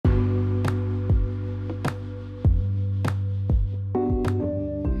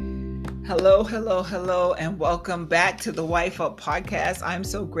Hello, and welcome back to the Wyfe Up podcast. I'm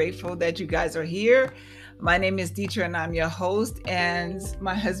so grateful that you guys are here. My name is Dietra, and I'm your host, and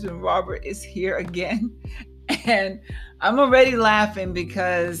my husband Robert is here again. And I'm already laughing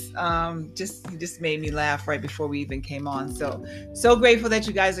because he just made me laugh right before we even came on. So grateful that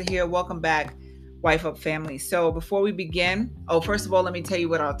you guys are here. Welcome back, Wyfe Up family. So before we begin, first of all, let me tell you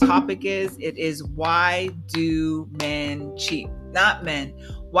what our topic is. It is, why do men cheat? Not men.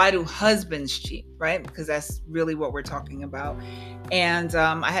 Why do husbands cheat, right? Because that's really what we're talking about. And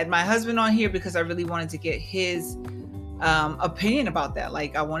I had my husband on here because I really wanted to get his opinion about that.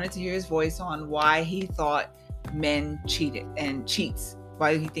 Like, I wanted to hear his voice on why he thought men cheated and cheats,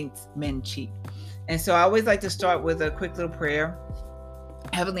 why he thinks men cheat. And so I always like to start with a quick little prayer.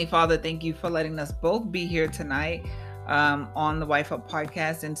 Heavenly Father, thank you for letting us both be here tonight on the Wyfe Up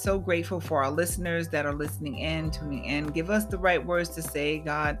podcast, and so grateful for our listeners that are listening in, tuning in. Give us the right words to say,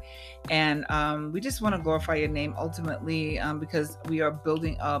 God, and we just want to glorify your name ultimately, because we are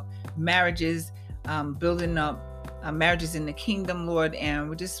building up marriages, marriages in the kingdom, Lord, and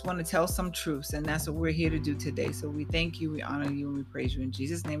we just want to tell some truths, and that's what we're here to do today. So we thank you, we honor you, and we praise you. In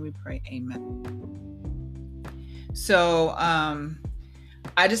Jesus' name we pray, amen. So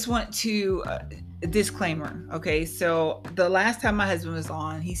I just want to disclaimer. Okay, so the last time my husband was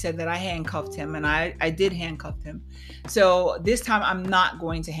on, he said that I handcuffed him, and I did handcuff him. So this time I'm not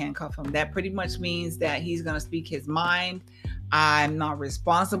going to handcuff him. That pretty much means that he's going to speak his mind. I'm not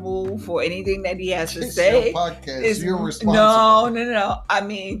responsible for anything that he has to say. Your podcast. You're responsible. No. I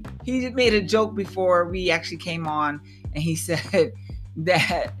mean, he made a joke before we actually came on, and he said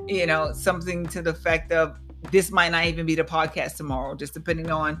that, something to the effect of, this might not even be the podcast tomorrow, just depending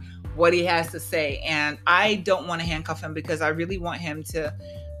on what he has to say. And I don't want to handcuff him because I really want him to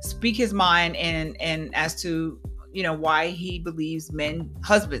speak his mind and as to, why he believes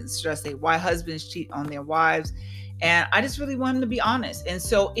husbands cheat on their wives. And I just really want him to be honest. And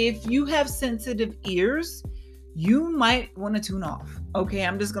so if you have sensitive ears, you might want to tune off. Okay,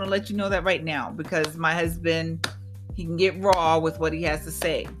 I'm just going to let you know that right now, because my husband, he can get raw with what he has to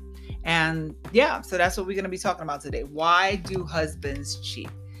say. And yeah, so that's what we're going to be talking about today. Why do husbands cheat?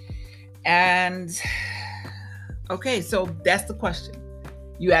 And okay, so that's the question.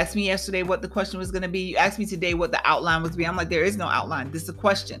 You asked me yesterday what the question was going to be. You asked me today what the outline was going to be. I'm like, there is no outline. This is a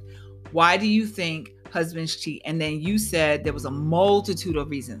question. Why do you think husbands cheat? And then you said there was a multitude of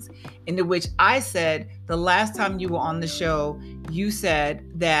reasons, into which I said the last time you were on the show, you said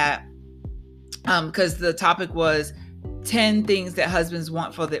that because the topic was 10 things that husbands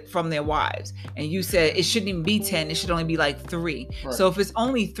want from their wives. And you said it shouldn't even be 10. It should only be like 3. Right. So if it's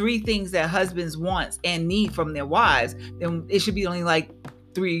only 3 things that husbands want and need from their wives, then it should be only like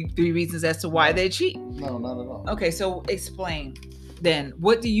three reasons as to why they cheat. No, not at all. Okay, so explain then.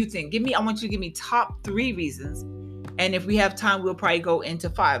 What do you think? I want you to give me top 3 reasons. And if we have time, we'll probably go into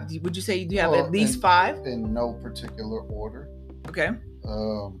 5. Would you say you have at least 5? In no particular order. Okay.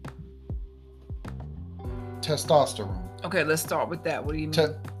 Testosterone. Okay, let's start with that. What do you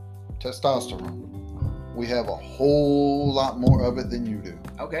mean? Testosterone. We have a whole lot more of it than you do.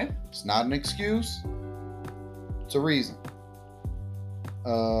 Okay. It's not an excuse. It's a reason.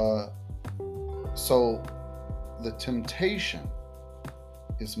 So the temptation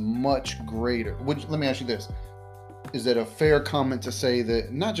is much greater. Let me ask you this. Is it a fair comment to say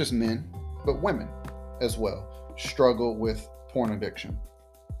that not just men, but women as well struggle with porn addiction?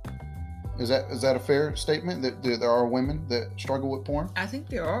 Is that a fair statement that there are women that struggle with porn? I think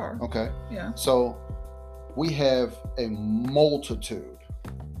there are. Okay. Yeah. So we have a multitude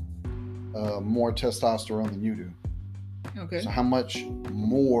more testosterone than you do. Okay. So how much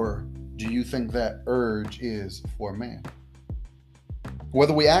more do you think that urge is for a man?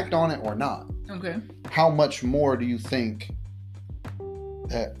 Whether we act on it or not. Okay. How much more do you think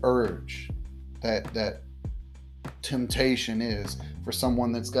that urge, that temptation is for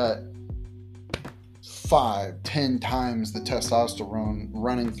someone that's got 5-10 times the testosterone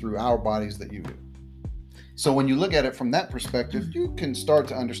running through our bodies that you do? So when you look at it from that perspective, you can start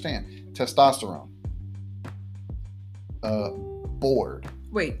to understand testosterone. Bored.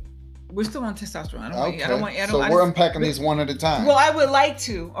 Wait, we're still on testosterone. We're unpacking these one at a time. Well, I would like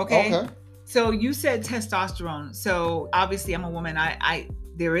to. Okay. So you said testosterone. So obviously, I'm a woman. I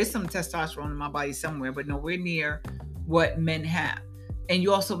there is some testosterone in my body somewhere, but nowhere near what men have. And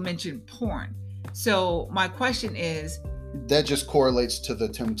you also mentioned porn. So my question is, that just correlates to the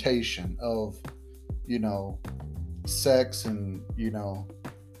temptation of, sex and,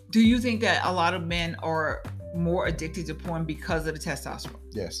 Do you think that a lot of men are more addicted to porn because of the testosterone?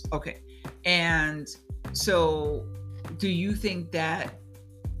 Yes. Okay. And so do you think that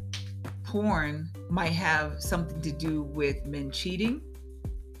porn might have something to do with men cheating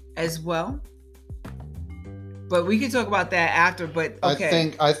as well. But we can talk about that after. But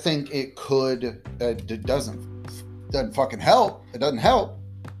okay, I think it could. It doesn't fucking help. It doesn't help,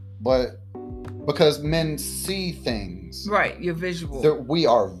 but because men see things, right? You're visual. We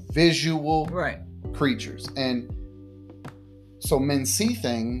are visual, right, creatures, and so men see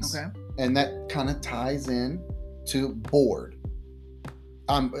things, okay, and that kind of ties in to bored.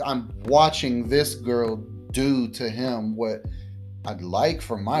 I'm watching this girl do to him what I'd like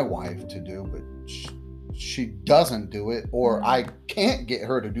for my wife to do, but she doesn't do it, or I can't get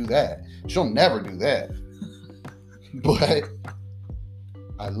her to do that. She'll never do that. But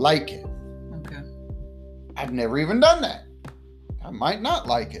I like it. Okay. I've never even done that. I might not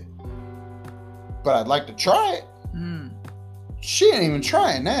like it, but I'd like to try it. She ain't even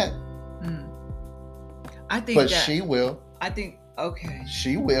trying that. I think but she will. I think, okay.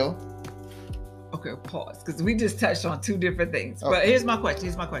 She will. Okay, pause, because we just touched on two different things. Okay. But here's my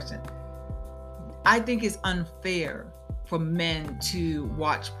question. I think it's unfair for men to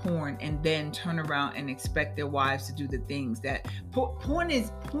watch porn and then turn around and expect their wives to do the things that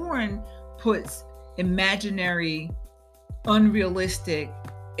porn puts imaginary, unrealistic,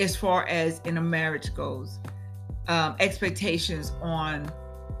 as far as in a marriage goes, expectations on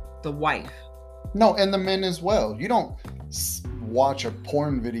the wife. No, and the men as well. You don't watch a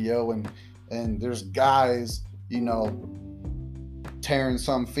porn video and there's guys, tearing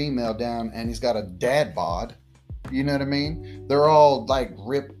some female down and he's got a dad bod. You know what I mean? They're all like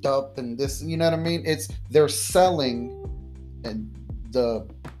ripped up and this, you know what I mean? They're selling the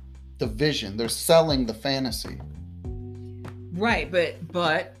vision. They're selling the fantasy. Right,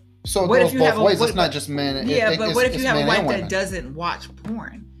 but so it goes both ways. It's not just men. Yeah, but what if you have a wife that doesn't watch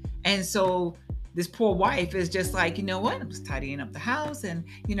porn? And so this poor wife is just like, you know what? I'm just tidying up the house and,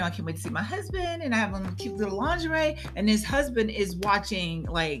 I can't wait to see my husband and I have a cute little lingerie. And his husband is watching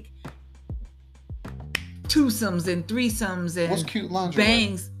like twosomes and threesomes and what's cute lingerie?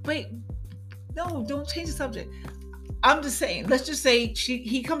 Bangs. Wait, no, don't change the subject. I'm just saying, let's just say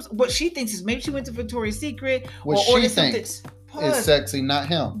he comes, what she thinks is maybe she went to Victoria's Secret. What she thinks is sexy, not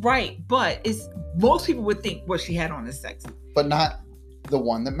him. Right, but most people would think what she had on is sexy. But not the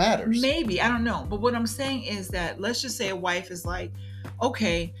one that matters. Maybe, I don't know. But what I'm saying is that let's just say a wife is like,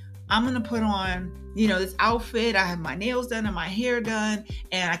 okay, I'm going to put on, this outfit. I have my nails done and my hair done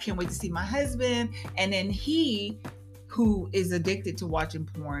and I can't wait to see my husband. And then he, who is addicted to watching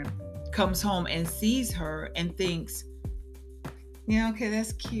porn, comes home and sees her and thinks, yeah, okay,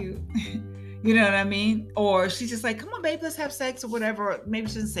 that's cute. You know what I mean? Or she's just like, come on, babe, let's have sex or whatever. Maybe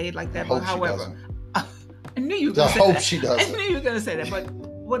she doesn't say it like that, but however. I knew you were going to say that. I hope she doesn't. I knew you were going to say that. But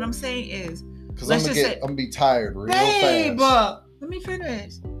what I'm saying is, because I'm going to be tired real fast. Let me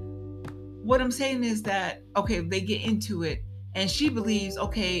finish. What I'm saying is that, okay, they get into it and she believes,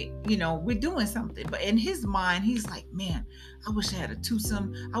 okay, we're doing something. But in his mind, he's like, man, I wish I had a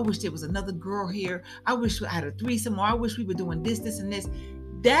twosome. I wish there was another girl here. I wish I had a threesome, or I wish we were doing this, this, and this.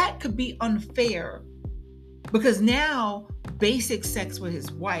 That could be unfair because now basic sex with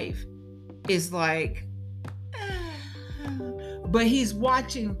his wife is like, but he's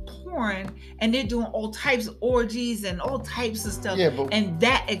watching porn and they're doing all types of orgies and all types of stuff. Yeah, but and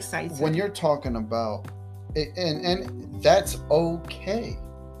that excites when him. You're talking about it, and that's okay.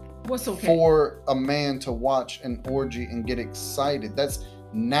 What's okay? For a man to watch an orgy and get excited. That's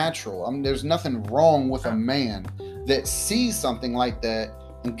natural. There's nothing wrong with a man that sees something like that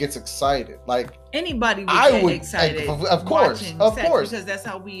and gets excited. Like anybody would get excited. Of course. Because that's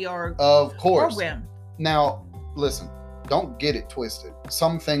how we are programmed. Now, listen. Don't get it twisted.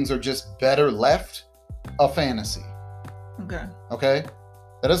 Some things are just better left a fantasy. Okay?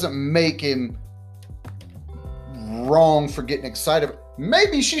 That doesn't make him wrong for getting excited.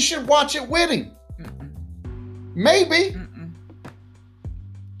 Maybe she should watch it with him. Maybe.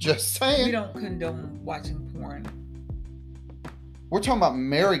 Just saying. We don't condone watching porn. We're talking about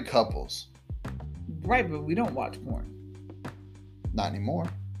married couples. Right, but we don't watch porn. Not anymore.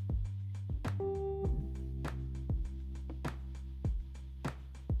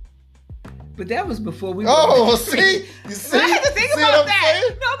 But that was before we. Oh, see, you see. I had to think about that.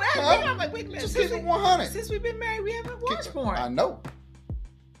 Saying? No, but I'm like, wait a minute. Just keep it 100. Since we've been married, we haven't watched porn. I know.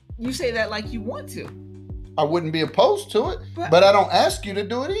 You say that like you want to. I wouldn't be opposed to it, but I don't ask you to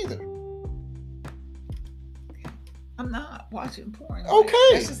do it either. I'm not watching porn. Okay,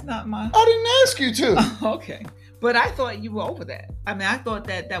 that's just not my. I didn't ask you to. Okay, but I thought you were over that. I mean, I thought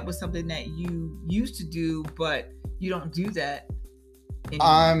that was something that you used to do, but you don't do that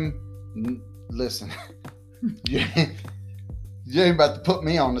anymore. Listen, You ain't about to put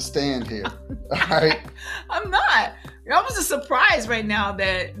me on the stand here. All right. I'm not. I was surprised right now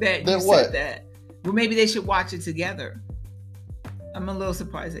that you what? said that. Well, maybe they should watch it together. I'm a little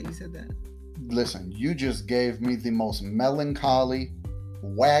surprised that you said that. Listen, you just gave me the most melancholy,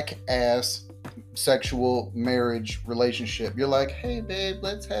 whack-ass sexual marriage relationship. You're like, hey, babe,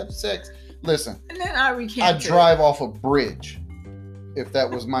 let's have sex. Listen, and then I recant. I'd drive off a bridge if that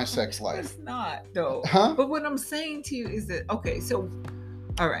was my sex life. It's not, though. Huh? But what I'm saying to you is that, okay, so,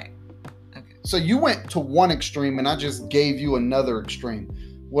 all right. Okay. So you went to one extreme and I just gave you another extreme.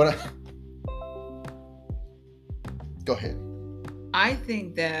 Go ahead. I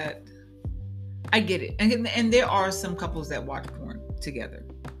think that I get it. And there are some couples that watch porn together.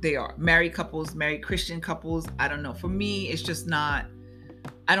 They are. Married couples, married Christian couples. I don't know. For me, it's just not,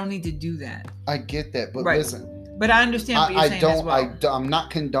 I don't need to do that. I get that. But right. Listen. But I understand what you're saying as well. I'm not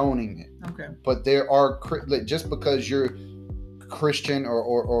condoning it. Okay. But there are, just because you're Christian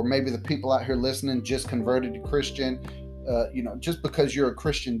or maybe the people out here listening just converted to Christian, just because you're a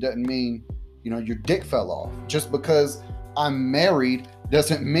Christian doesn't mean, your dick fell off. Just because I'm married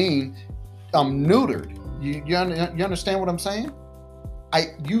doesn't mean I'm neutered. You understand what I'm saying?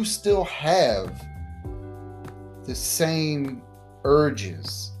 You still have the same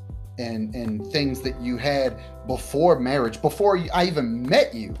urges and things that you had before marriage, before I even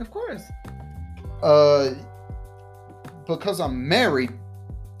met you. Of course. Because I'm married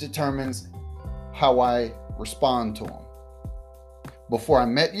determines how I respond to them. Before I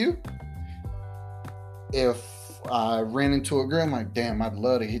met you, if I ran into a girl, I'm like, damn, I'd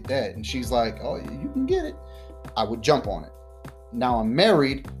love to hit that. And she's like, oh, you can get it. I would jump on it. Now I'm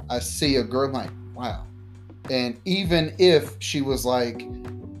married, I see a girl, I'm like, wow. And even if she was like,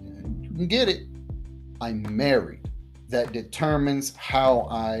 you can get it, I'm married. That determines how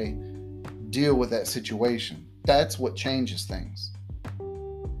I deal with that situation. That's what changes things.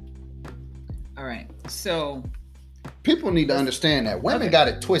 All right. So people need to understand that. Women got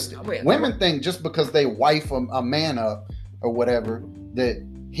it twisted. Women think just because they wife a man up or whatever, that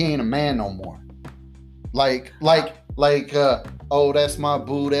he ain't a man no more. Oh, that's my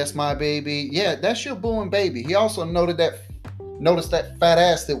boo, that's my baby. Yeah, that's your boo and baby. He also noticed that fat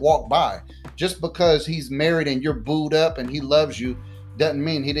ass that walked by. Just because he's married and you're booed up and he loves you doesn't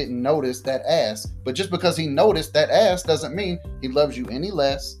mean he didn't notice that ass. But just because he noticed that ass doesn't mean he loves you any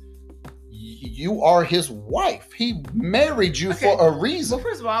less. You are his wife. He married you for a reason. Well,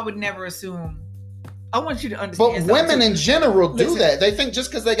 first of all, I would never assume. I want you to understand. But women in general do that. They think just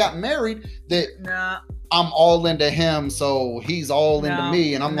because they got married that I'm all into him, so he's all into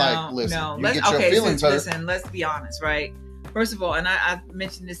me. And I'm like, listen, you get your feelings hurt. Listen, let's be honest, right? First of all, and I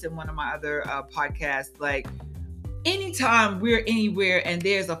mentioned this in one of my other podcasts, like anytime we're anywhere and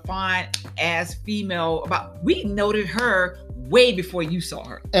there's a fine ass female, we noted her way before you saw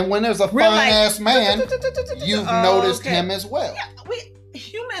her. And when there's a fine ass man, you've noticed him as well. Yeah,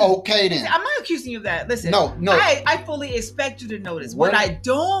 humans. Okay then. I'm not accusing you of that. Listen, no. I fully expect you to notice. What I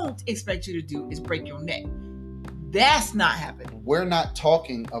don't expect you to do is break your neck. That's not happening. We're not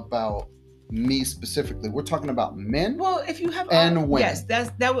talking about me specifically. We're talking about men. Well, if you have and women.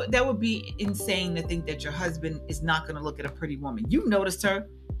 Yes, that would be insane to think that your husband is not going to look at a pretty woman. You noticed her.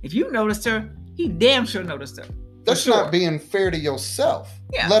 If you noticed her, he damn sure noticed her. That's not being fair to yourself,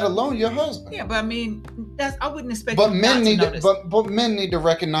 let alone your husband. Yeah, but I mean, I wouldn't expect. But men need to, but men need to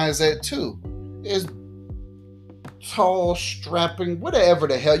recognize that too. Is tall, strapping, whatever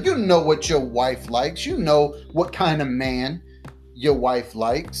the hell. You know what your wife likes. You know what kind of man your wife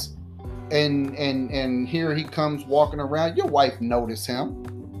likes. And here he comes walking around. Your wife noticed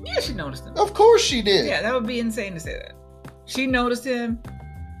him. Yeah, she noticed him. Of course she did. Yeah, that would be insane to say that. She noticed him.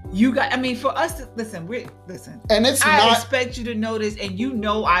 For us to listen. And I expect you to notice, and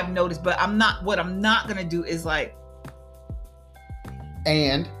I've noticed, but what I'm not gonna do is like.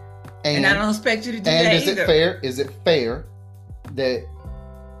 And I don't expect you to do that either. Is it fair that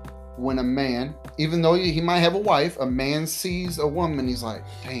when a man, even though he might have a wife, a man sees a woman, he's like,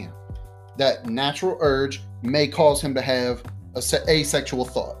 damn, that natural urge may cause him to have a sexual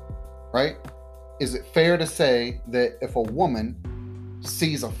thought, right? Is it fair to say that if a woman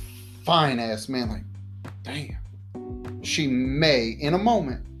sees a fine ass man, like, damn, she may in a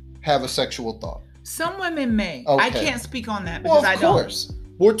moment have a sexual thought? Some women may. Okay. I can't speak on that because I don't. Of course.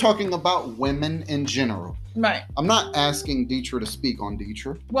 We're talking about women in general. Right. I'm not asking Deetra to speak on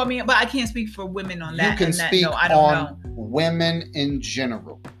Deetra. Well, I mean, but I can't speak for women on that. You can speak on women in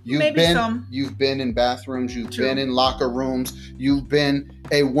general. You've been in bathrooms. You've been in locker rooms. You've been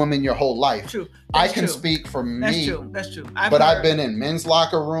a woman your whole life. True. I can speak for me. That's true. I've been in men's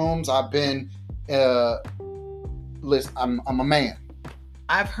locker rooms. I've been listen, I'm a man.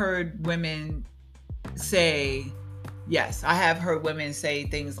 I've heard women say, yes, I have heard women say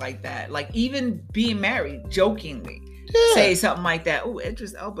things like that. Like even being married, jokingly. Yeah. Say something like that. Oh,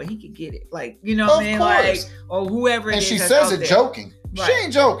 Idris Elba, he could get it. Like, you know what I mean? Course. Like, or whoever it and is. she that's says out it there. joking. Right. She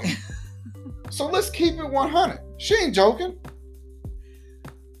ain't joking. So let's keep it 100. She ain't joking.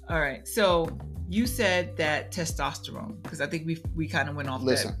 All right. So you said that testosterone, because I think we kind of went off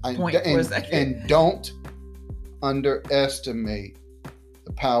that point for a second. And don't underestimate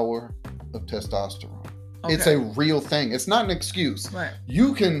the power of testosterone. Okay. It's a real thing. It's not an excuse. Right.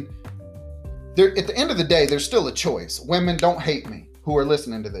 You can. There, at the end of the day, there's still a choice. Women, don't hate me who are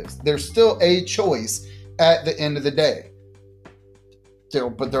listening to this. There's still a choice at the end of the day.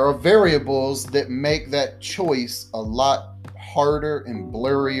 But there are variables that make that choice a lot harder and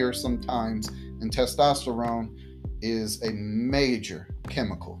blurrier sometimes. And testosterone is a major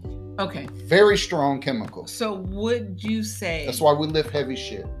chemical. Okay. Very strong chemical. So would you say... That's why we lift heavy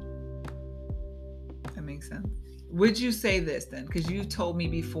shit. That makes sense. Would you say this then? Because you told me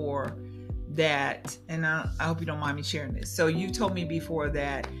before that, and I hope you don't mind me sharing this. So you told me before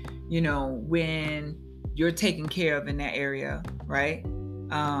that, you know, when you're taken care of in that area, right?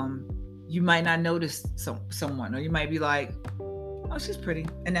 You might not notice someone, or you might be like, oh, she's pretty,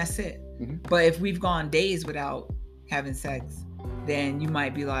 and that's it. Mm-hmm. But if we've gone days without having sex, then you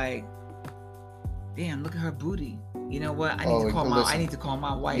might be like, damn, look at her booty. You know what? I need to call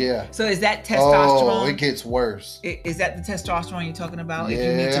my wife. Yeah. So is that testosterone? Oh, it gets worse. Is that the testosterone you're talking about? Yeah, if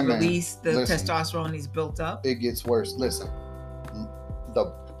you need to man. release the testosterone that's built up? It gets worse. Listen,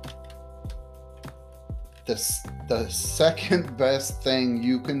 the second best thing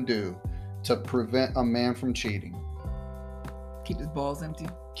you can do to prevent a man from cheating. Keep his balls empty.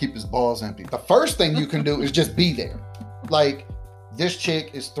 Keep his balls empty. The first thing you can do is just be there. Like, this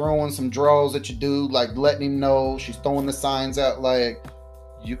chick is throwing some draws at your dude, like letting him know. She's throwing the signs out like,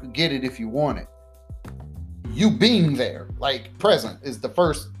 you could get it if you want it. You being there, like present, is the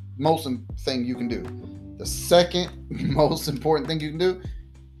first most thing you can do. The second most important thing you can do,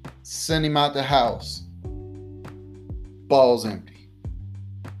 send him out the house. Balls empty.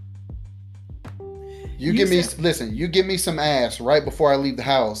 You give me some ass right before I leave the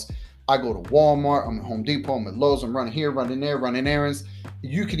house. I go to Walmart, I'm at Home Depot, I'm at Lowe's, I'm running here, running there, running errands.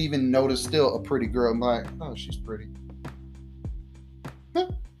 You could even notice still a pretty girl. I'm like, oh, she's pretty.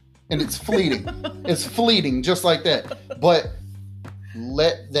 And it's fleeting. It's fleeting just like that. But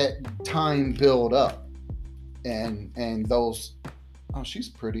let that time build up. And those, oh, she's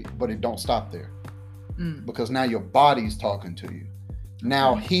pretty. But it don't stop there. Because now your body's talking to you.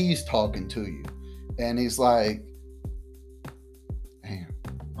 Now he's talking to you. And he's like, damn.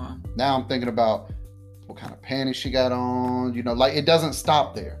 Wow. Now I'm thinking about what kind of panties she got on. You know, like it doesn't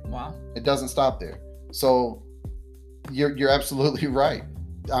stop there. Wow. It doesn't stop there. So you're absolutely right.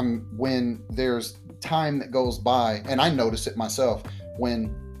 When there's time that goes by, and I notice it myself,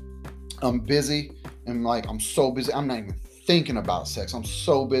 when I'm busy and like I'm so busy, I'm not even thinking about sex. I'm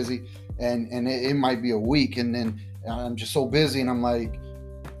so busy, and it might be a week, and then I'm just so busy, and I'm like,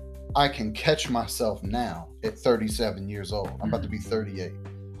 I can catch myself now at 37 years old. I'm about to be 38.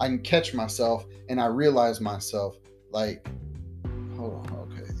 I can catch myself, and I realize myself like, hold on,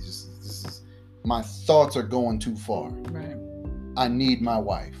 okay, this is my thoughts are going too far. Right. I need my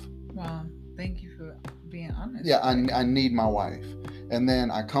wife. Wow, thank you for being honest. Yeah, I need my wife. And then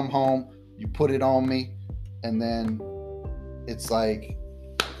I come home, you put it on me, and then it's like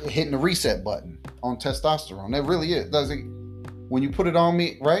hitting the reset button on testosterone. It really is. Does it? When you put it on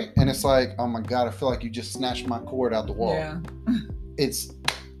me, right? And it's like, oh my God, I feel like you just snatched my cord out the wall. Yeah. It's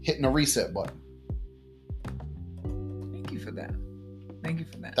hitting a reset button. Thank you for that. Thank you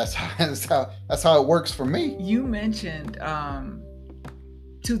for that. That's how it works for me. You mentioned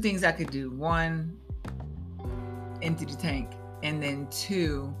two things I could do. One, empty the tank, and then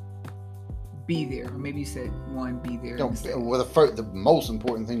two, be there. Or maybe you said one, be there. Well, the most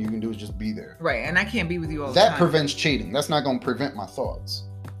important thing you can do is just be there. Right, and I can't be with you all the time. That prevents cheating. That's not going to prevent my thoughts.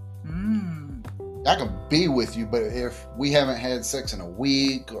 I can be with you, but if we haven't had sex in a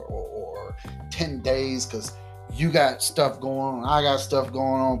week or 10 days, because you got stuff going on, I got stuff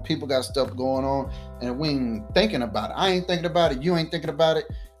going on, people got stuff going on, and we ain't thinking about it. I ain't thinking about it. You ain't thinking about it.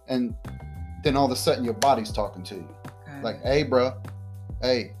 And then all of a sudden your body's talking to you. Okay. Like, hey, bro,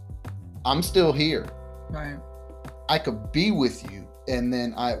 hey, I'm still here. Right. I could be with you. And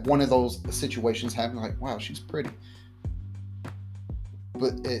then one of those situations happened, like, wow, she's pretty.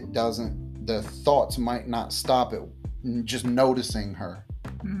 But it doesn't, the thoughts might not stop at just noticing her.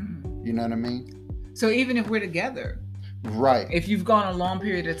 Mm-hmm. You know what I mean? So even if we're together. Right. If you've gone a long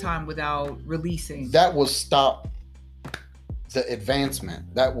period of time without releasing. That will stop the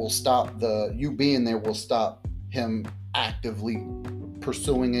advancement. That will stop you being there will stop him actively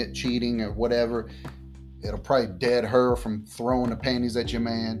pursuing it, cheating or whatever. It'll probably dead her from throwing the panties at your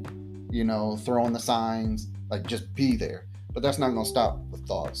man, throwing the signs, like just be there. But that's not going to stop the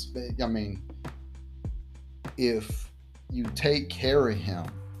thoughts. I mean, if you take care of him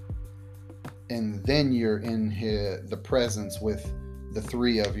and then you're in the presence with the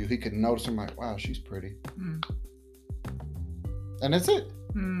three of you, he could notice him like, wow, she's pretty. And that's it.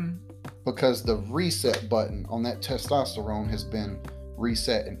 Because the reset button on that testosterone has been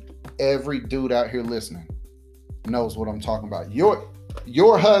reset. And every dude out here listening knows what I'm talking about.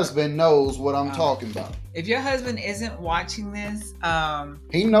 Your husband knows what I'm talking about. If your husband isn't watching this,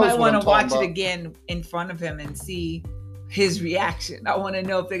 he knows. You might want to watch it again in front of him and see his reaction. I want to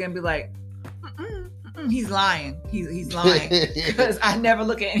know if they're gonna be like, he's lying. He's lying. Because I never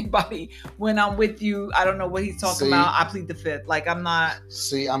look at anybody when I'm with you. I don't know what he's talking about. I plead the fifth. Like I'm not.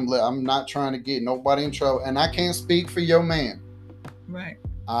 See, I'm not trying to get nobody in trouble, and I can't speak for your man. Right.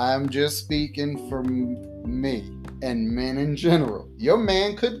 I'm just speaking for me and men in general. Your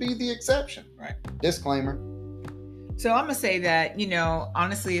man could be the exception. Right. Disclaimer. So I'm gonna say that,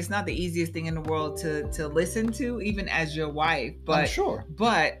 honestly, it's not the easiest thing in the world to listen to, even as your wife. But I'm sure.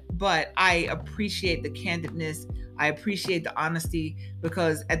 But I appreciate the candidness. I appreciate the honesty,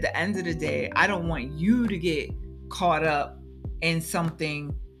 because at the end of the day, I don't want you to get caught up in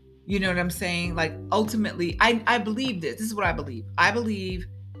something. You know what I'm saying? Like ultimately, I believe this. This is what I believe. I believe,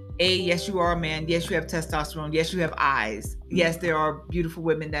 yes, you are a man. Yes, you have testosterone. Yes, you have eyes. Yes, there are beautiful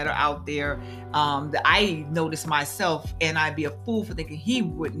women that are out there that I notice myself, and I'd be a fool for thinking he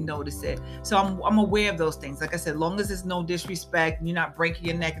wouldn't notice it. So I'm aware of those things. Like I said, long as there's no disrespect, you're not breaking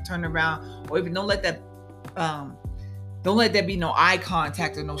your neck and turning around, or even don't let there be no eye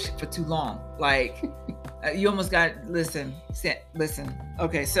contact or no shit for too long. Like you almost got listen.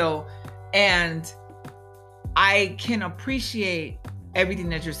 Okay, so, and I can appreciate everything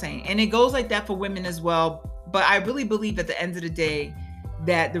that you're saying, and it goes like that for women as well. But I really believe at the end of the day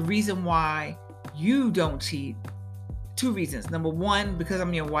that the reason why you don't cheat, two reasons. Number one, because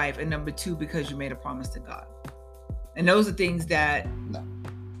I'm your wife, and number two, because you made a promise to God. And those are things that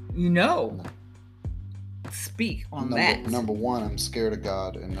speak on that. Number one, I'm scared of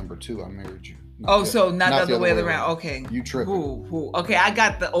God, and number two, I married you. So not the other way around. Okay. You tripping. Okay, I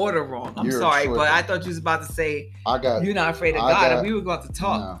got the order wrong. I'm sorry, but I thought you was about to say you're not afraid of God, and we were about to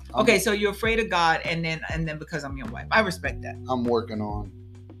talk. No, okay, so you're afraid of God, and then because I'm your wife. I respect that. I'm working on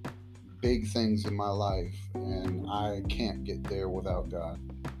big things in my life, and I can't get there without God.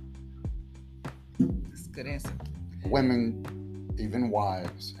 That's a good answer. Women, even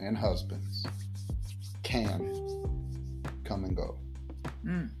wives and husbands, can come and go.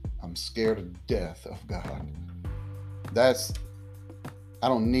 I'm scared to death of God. I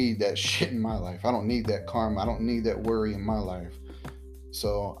don't need that shit in my life. I don't need that karma. I don't need that worry in my life.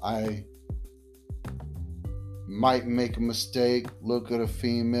 So I might make a mistake, look at a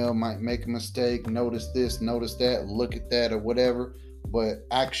female, might make a mistake, notice this, notice that, look at that or whatever. But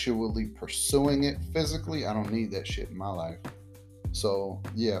actually pursuing it physically, I don't need that shit in my life. So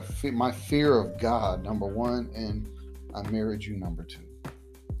yeah, my fear of God, number one, and I married you, number two.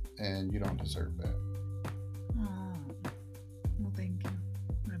 And you don't deserve that. Oh, well, thank you.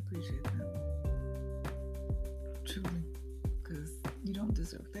 I appreciate that. Truly. Because you don't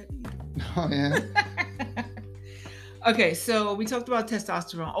deserve that either. Oh, yeah? Okay, so we talked about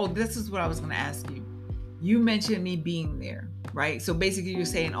testosterone. Oh, this is what I was going to ask you. You mentioned me being there, right? So basically you're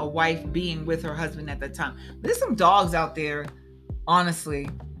saying a wife being with her husband at that time. There's some dogs out there, honestly,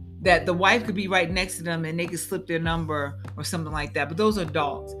 that the wife could be right next to them and they could slip their number or something like that. But those are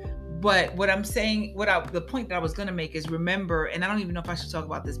dogs. But what I'm saying, the point that I was going to make is remember, and I don't even know if I should talk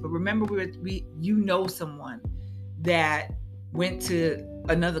about this, but remember someone that went to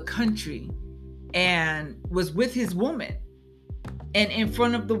another country and was with his woman. And in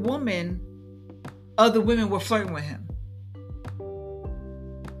front of the woman, other women were flirting with him.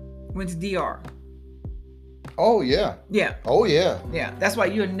 Went to DR. Oh, yeah. Yeah. Oh, yeah. Yeah. That's why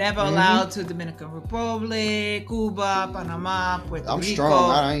you're never allowed to Dominican Republic, Cuba, Panama, Puerto Rico. I'm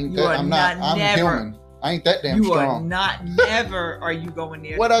strong. I'm human. I ain't that damn strong. Never are you going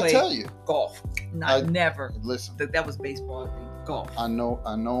there. What'd I tell you? Golf. Never. Listen. That was baseball, I think. Golf. I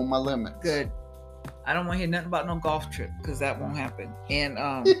know my limits. Good. I don't want to hear nothing about no golf trip, because that won't happen. And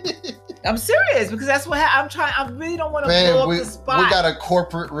I'm serious, because that's what I really don't want to blow up the spot. We got a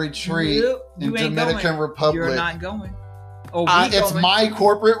corporate retreat in Dominican Republic. You're not going. It's my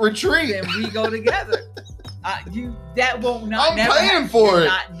corporate retreat. Then we go together. That won't not. I'm paying for it.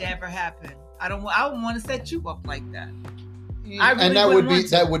 Not never happen. I don't want to set you up like that. I really and wouldn't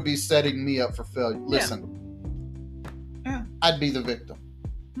that want would be setting me up for failure. Listen, I'd be the victim.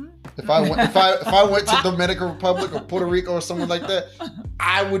 If I went to Dominican Republic or Puerto Rico or somewhere like that,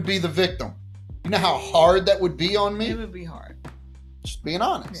 I would be the victim. You know how hard that would be on me? It would be hard. Just being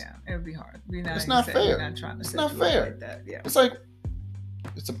honest. Yeah, it would be hard. It's not fair. We're not trying to it's set not you fair. up like that. Yeah. It's like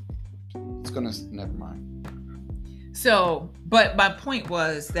never mind. So, but my point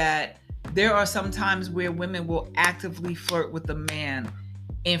was that there are some times where women will actively flirt with a man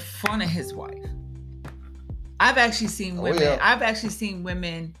in front of his wife. I've actually seen women. Yeah. I've actually seen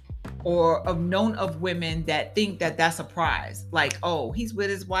women, or have known of women that think that that's a prize. Like, oh, he's with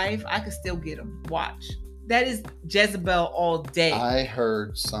his wife, I could still get him. Watch. That is Jezebel all day. I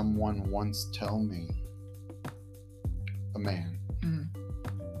heard someone once tell me, a man,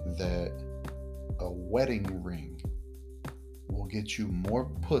 that a wedding ring will get you more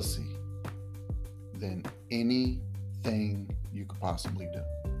pussy than anything you could possibly do.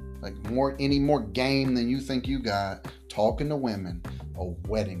 Like any more game than you think you got talking to women, a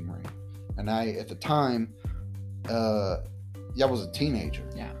wedding ring. And at the time, I was a teenager.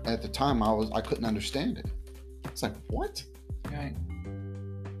 Yeah. At the time I couldn't understand it. It's like, what? Right.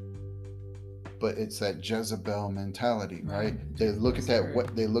 But it's that Jezebel mentality, right? They look at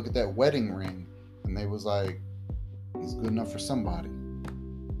that wedding ring and they was like, he's good enough for somebody.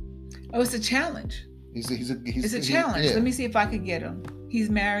 Oh, it's a challenge. It's a challenge. Let me see if I can get him. He's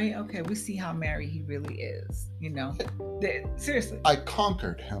married. Okay, we see how married he really is. You know, seriously. I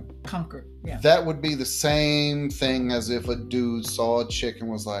conquered him. Yeah. That would be the same thing as if a dude saw a chick and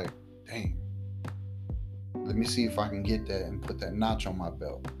was like, dang, let me see if I can get that and put that notch on my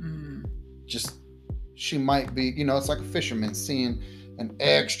belt. She might be, it's like a fisherman seeing an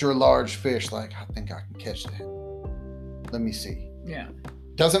extra large fish, like, I think I can catch that. Let me see. Yeah.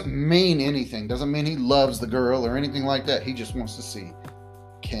 Doesn't mean anything. Doesn't mean he loves the girl or anything like that. He just wants to see,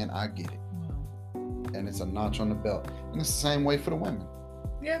 can I get it? And it's a notch on the belt. And it's the same way for the women.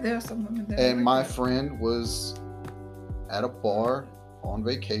 Yeah, there are some women that. And my friend was at a bar on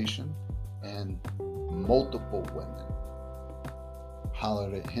vacation, and multiple women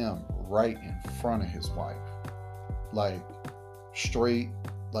hollered at him right in front of his wife. Like, straight,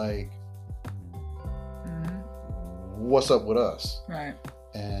 like, what's up with us? Right.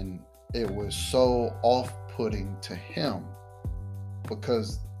 And it was so off-putting to him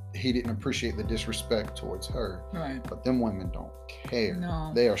because he didn't appreciate the disrespect towards her. Right. But them women don't care.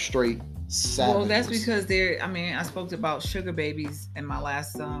 No. They are straight savages. Well, that's because I spoke about sugar babies in my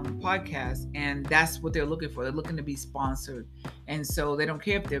last podcast, and that's what they're looking for. They're looking to be sponsored. And so they don't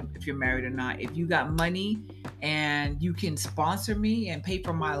care if you're married or not. If you got money and you can sponsor me and pay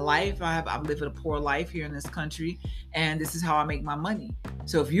for my life, I'm living a poor life here in this country, and this is how I make my money.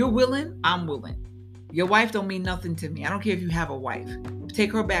 So if you're willing, I'm willing. Your wife don't mean nothing to me. I don't care if you have a wife.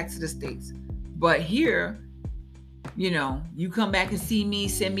 Take her back to the States. But here, you come back and see me,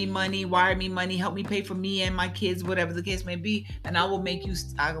 send me money, wire me money, help me pay for me and my kids, whatever the case may be, and I will make you,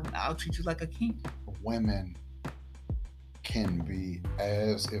 I'll treat you like a king. Women can be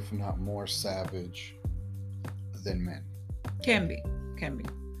as, if not more, savage than men. Can be.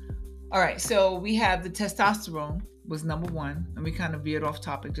 All right, so we have the testosterone was number one, and we kind of veered off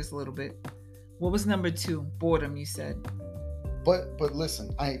topic just a little bit. What was number two? Boredom, you said. But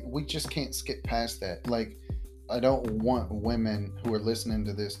listen, we just can't skip past that. Like, I don't want women who are listening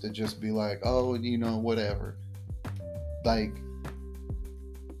to this to just be like, oh, whatever. Like,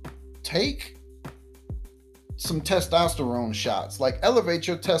 take some testosterone shots. Like, elevate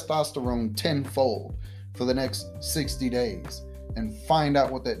your testosterone tenfold for the next 60 days and find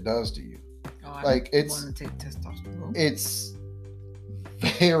out what that does to you. Oh, like, I want to take testosterone. It's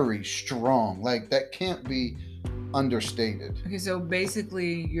very strong. Like, that can't be understated. Okay, so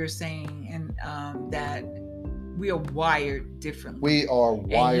basically you're saying that we are wired differently. We are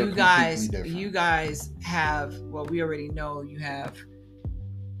wired completely different. You guys have, well, we already know you have,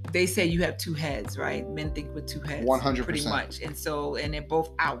 they say you have two heads, right? Men think with two heads. 100%. Pretty much. And they're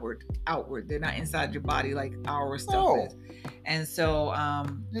both outward. They're not inside your body like our stuff is. And so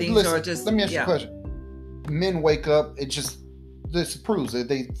things are just... Let me ask you a question. Men wake up, this proves it.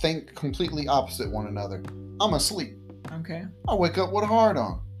 They think completely opposite one another. I'm asleep. Okay. I wake up with a hard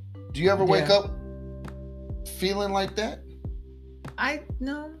on. Do you ever wake up feeling like that?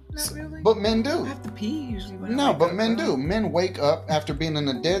 No, not really. But men do. I have to pee usually when I wake up. Men do. Men wake up after being in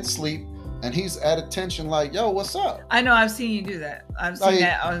a dead sleep, and he's at attention like, yo, what's up? I know, I've seen you do that. I've seen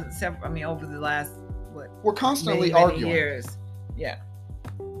that over the last, we're constantly many arguing. Years. Yeah.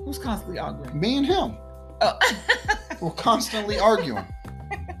 Who's constantly arguing? Me and him. Oh. We're constantly arguing.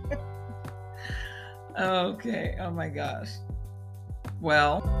 Okay. Oh my gosh.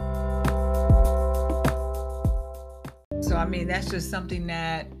 Well, so I mean, that's just something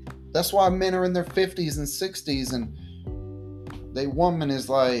That's why men are in their 50s and 60s and they woman is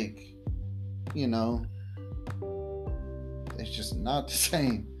like, you know, it's just not the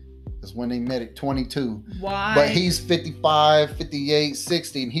same as when they met at 22. Why? But he's 55, 58,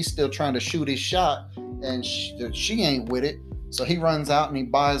 60, and he's still trying to shoot his shot, and she ain't with it. So he runs out and he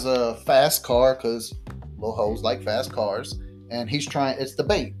buys a fast car, because little hoes like fast cars, and he's trying, it's the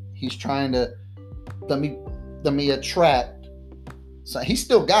bait. He's trying to let me attract. So he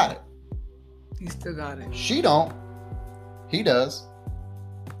still got it. He still got it. She don't. He does.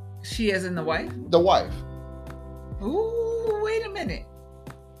 She as in the wife? The wife. Ooh, wait a minute.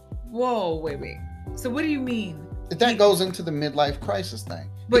 Whoa, wait. So what do you mean? That goes into the midlife crisis thing.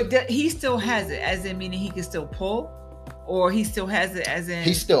 But he still has it, as in meaning he can still pull? Or he still has it as in...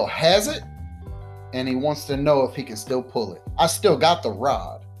 He still has it, and he wants to know if he can still pull it. I still got the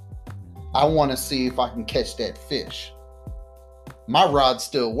rod. I want to see if I can catch that fish. My rod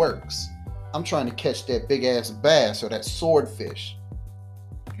still works. I'm trying to catch that big ass bass or that swordfish.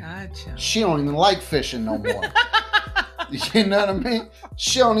 Gotcha. She don't even like fishing no more. You know what I mean?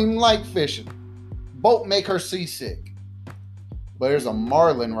 She don't even like fishing. Boat make her seasick. But there's a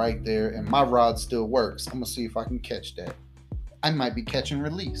marlin right there, and my rod still works. I'm gonna see if I can catch that. I might be catch and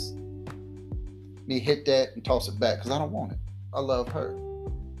release. Me hit that and toss it back because I don't want it. I love her.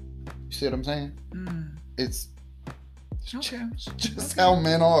 You see what I'm saying? It's okay. just how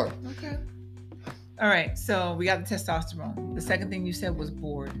men are. Okay. All right. So we got the testosterone. The second thing you said was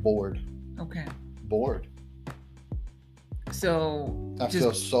bored. Bored. Okay. Bored. So I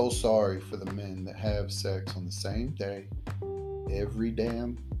feel so sorry for the men that have sex on the same day, every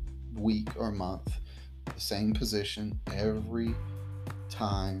damn week or month, the same position every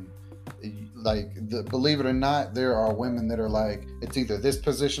time. Like, believe it or not, there are women that are like, it's either this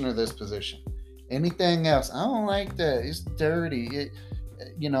position or this position. Anything else, I don't like that. It's dirty. It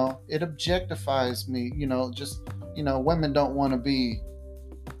objectifies me. Women don't want to be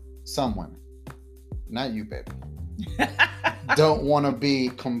some women. Not you, baby. Don't want to be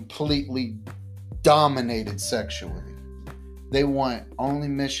completely dominated sexually. They want only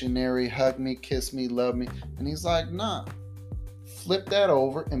missionary, hug me, kiss me, love me. And he's like, nah. Flip that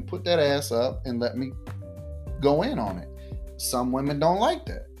over and put that ass up and let me go in on it. Some women don't like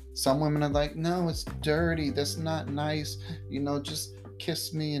that. Some women are like, no, it's dirty. That's not nice. Just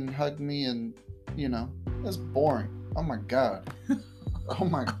kiss me and hug me and, that's boring. Oh my God. Oh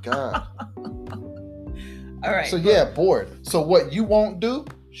my God. All right. So yeah, bored. So what you won't do,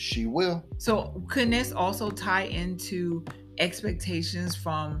 she will. So can this also tie into expectations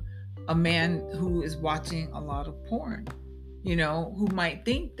from a man who is watching a lot of porn? Who might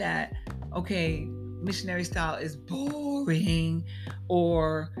think that, okay, missionary style is boring,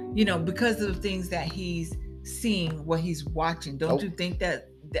 or, because of the things that he's seeing, what he's watching. Don't you think that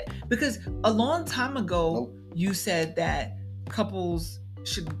because a long time ago, you said that couples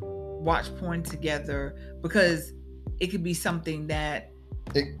should watch porn together because it could be something that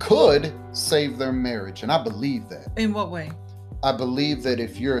it could save their marriage. And I believe that. In what way? I believe that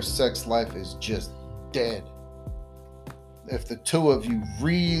if your sex life is just dead, if the two of you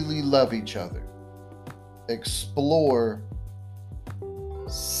really love each other, explore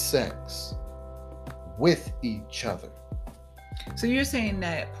sex with each other. So you're saying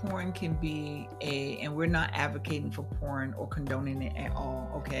that porn can be and we're not advocating for porn or condoning it at all,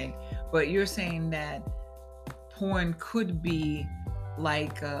 okay? But you're saying that porn could be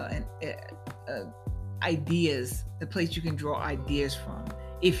like ideas, the place you can draw ideas from.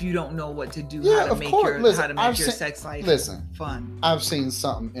 If you don't know what to do, how to make your sex life fun. I've seen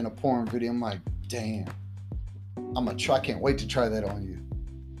something in a porn video. I'm like, damn, I'm gonna try. I can't wait to try that on you.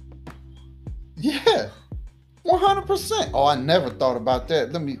 Yeah, 100%. Oh, I never thought about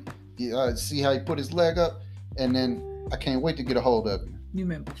that. Let me see how he put his leg up, and then I can't wait to get a hold of you. You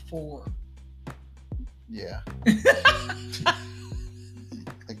meant before? Yeah.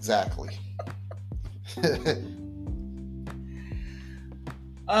 Exactly.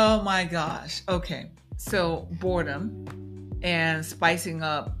 Oh my gosh. Okay. So boredom and spicing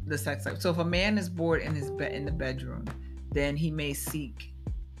up the sex life. So if a man is bored in in the bedroom, then he may seek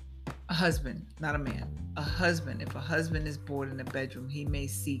a husband, not a man, a husband. If a husband is bored in the bedroom, he may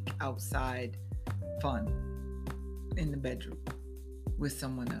seek outside fun in the bedroom with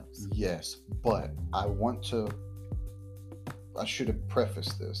someone else. Yes, but I should have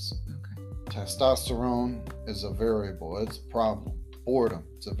prefaced this. Okay. Testosterone is a variable. It's a problem. Boredom,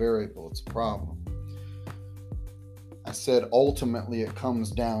 it's a variable. It's a problem. I said ultimately it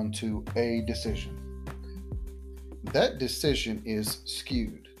comes down to a decision. that decision is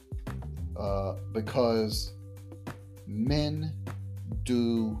skewed because men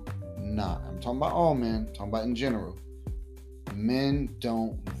do not. I'm talking about all men. I'm talking about in general. Men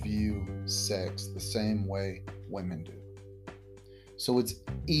don't view sex the same way women do. So it's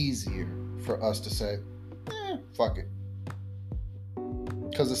easier for us to say, fuck it.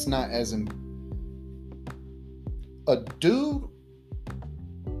 Because it's not as a dude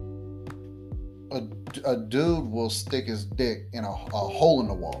will stick his dick in a hole in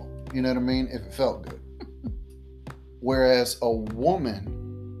the wall. You know what I mean? If it felt good. Whereas a woman,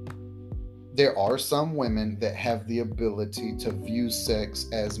 there are some women that have the ability to view sex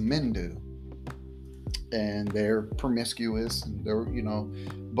as men do. And they're promiscuous, and they're,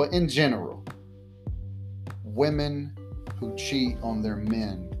 but in general, women who cheat on their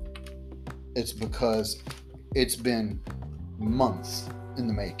men, it's because it's been months in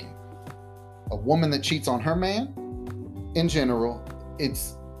the making. A woman that cheats on her man, in general,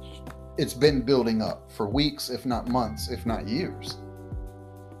 it's been building up for weeks, if not months, if not years.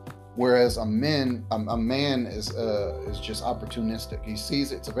 Whereas a man is just opportunistic. He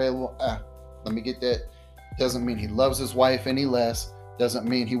sees it's available. Let me get that. Doesn't mean he loves his wife any less. Doesn't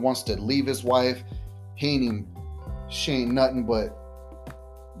mean he wants to leave his wife. She ain't nothing but,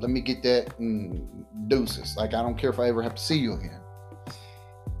 let me get that and deuces. Like, I don't care if I ever have to see you again.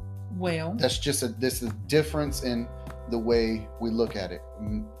 Well, that's just this is difference in the way we look at it.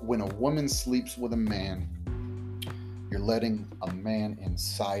 When a woman sleeps with a man, you're letting a man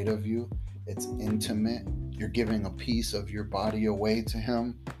inside of you. It's intimate. You're giving a piece of your body away to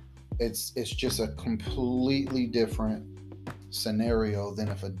him. It's just a completely different scenario than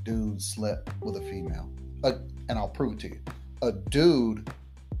if a dude slept with a female. And I'll prove it to you. A dude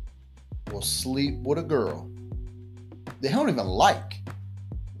will sleep with a girl they don't even like.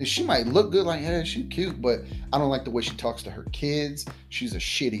 She might look good, like, hey, she's cute, but I don't like the way she talks to her kids. She's a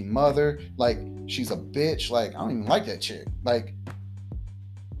shitty mother. Like, she's a bitch. Like, I don't even like that chick. Like,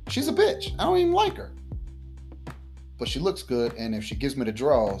 she's a bitch. I don't even like her. But she looks good, and if she gives me the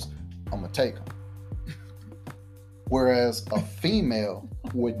draws, I'm going to take them. Whereas a female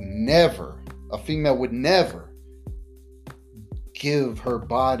would never give her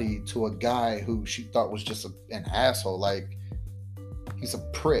body to a guy who she thought was just an asshole. Like, he's a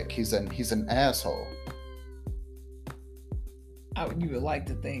prick. He's an asshole. You would like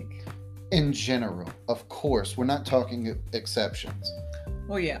to think. In general, of course, we're not talking exceptions.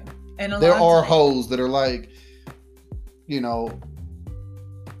 Well, yeah. And there are hoes that are like, there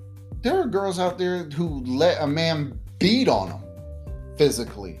are girls out there who let a man beat on them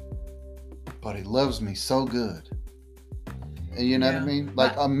physically, but he loves me so good. And you know what I mean?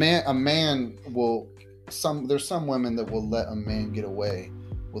 Like, a man will. There's some women that will let a man get away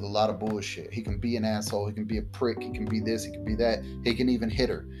with a lot of bullshit. He can be an asshole. He can be a prick. He can be this. He can be that. He can even hit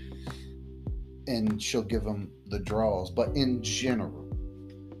her, and she'll give him the draws. But in general,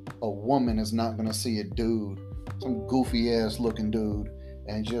 a woman is not gonna see a dude, some goofy ass looking dude,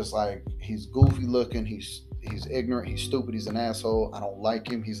 and just like, he's goofy looking. He's ignorant. He's stupid. He's an asshole. I don't like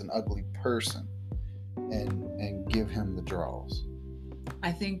him. He's an ugly person, and give him the draws.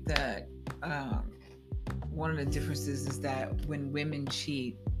 I think that. One of the differences is that when women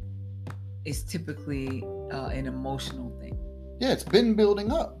cheat, it's typically an emotional thing. Yeah, it's been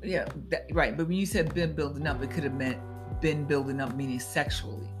building up. Yeah, right. But when you said been building up, it could have meant been building up meaning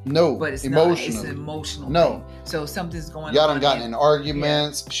sexually. No, but it's emotionally. Not. It's an emotional thing. So something's going on. Y'all done gotten in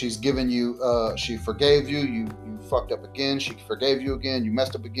arguments. Yeah. She's given you, she forgave you. You fucked up again. She forgave you again. You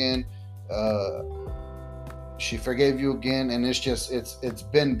messed up again. She forgave you again, and it's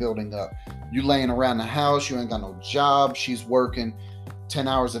been building up. You laying around the house, you ain't got no job. She's working 10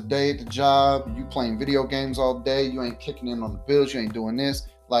 hours a day at the job. You playing video games all day. You ain't kicking in on the bills. You ain't doing this.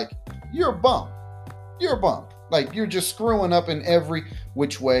 Like, you're a bum. You're a bum. Like, you're just screwing up in every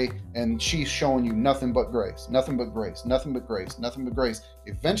which way, and she's showing you nothing but grace. Nothing but grace. Nothing but grace. Nothing but grace.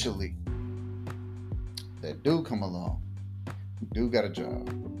 Eventually, that dude come along. Dude got a job.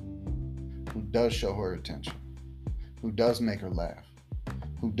 Who does show her attention. Who does make her laugh,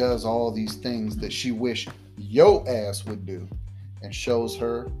 who does all these things that she wish your ass would do, and shows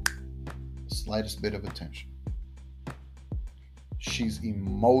her the slightest bit of attention. She's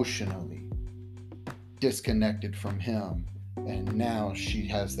emotionally disconnected from him, and now she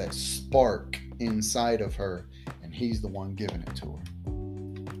has that spark inside of her, and he's the one giving it to her.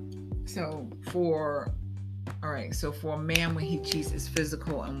 So for a man, when he cheats, it's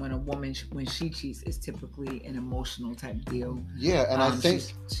physical, and when a woman, when she cheats, it's typically an emotional type deal. Yeah, and I think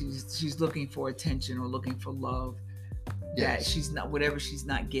she's looking for attention or looking for love. that she's not, whatever she's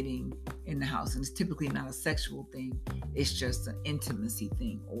not getting in the house, and it's typically not a sexual thing, it's just an intimacy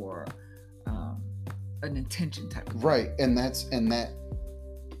thing or an intention type of thing. Right. And that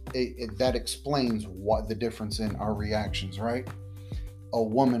explains what the difference in our reactions, right? A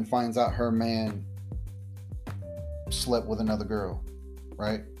woman finds out her man slept with another girl,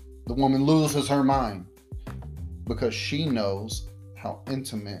 right? The woman loses her mind because she knows how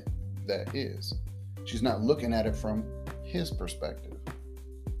intimate that is. She's not looking at it from his perspective.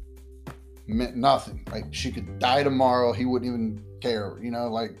 Meant nothing. Like, she could die tomorrow, he wouldn't even care,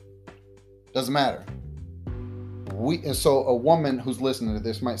 like, doesn't matter. And so a woman who's listening to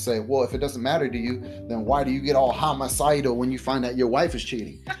this might say, well, if it doesn't matter to you, then why do you get all homicidal when you find out your wife is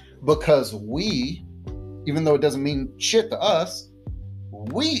cheating? Because we, even though it doesn't mean shit to us,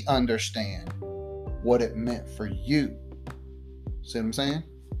 we understand what it meant for you. See what I'm saying?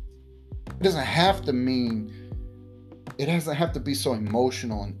 It doesn't have to be so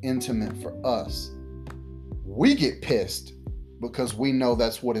emotional and intimate for us. We get pissed because we know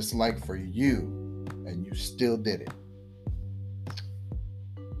that's what it's like for you, and you still did it.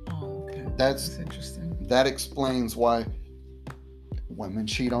 Oh, okay. That's interesting. That explains why women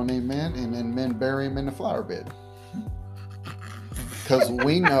cheat on their men and then men bury them in the flower bed. Because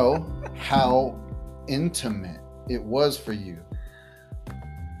we know how intimate it was for you.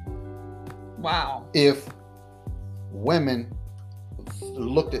 Wow. If women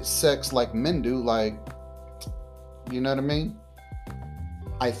looked at sex like men do, like, you know what I mean?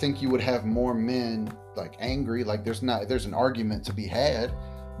 I think you would have more men like angry, like there's an argument to be had,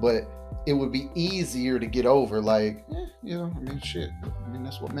 but it would be easier to get over, like, shit.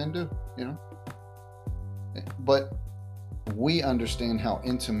 That's what men do, But we understand how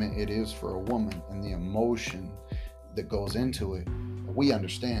intimate it is for a woman and the emotion that goes into it. We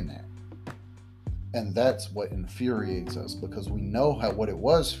understand that. And that's what infuriates us, because we know what it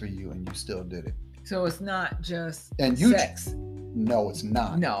was for you and you still did it. So it's not just sex. No, it's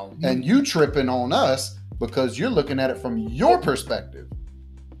not. No. And you tripping on us because you're looking at it from your perspective.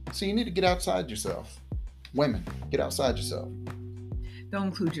 So you need to get outside yourself. Women, get outside yourself. Don't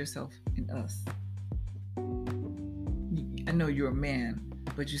include yourself in us. I know you're a man,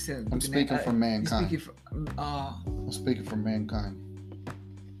 but you said... I'm speaking for mankind. I'm speaking for mankind.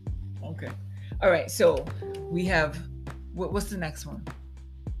 Okay. All right. So we have... What's the next one?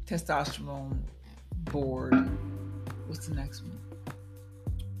 Testosterone, bored. What's the next one?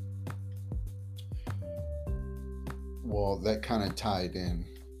 Well, that kind of tied in.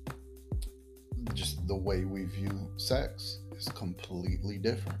 Just the way we view sex is completely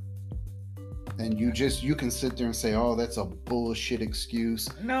different. And you can sit there and say, oh, that's a bullshit excuse.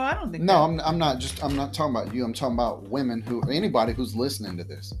 No, I don't think No, I'm not talking about you. I'm talking about women anybody who's listening to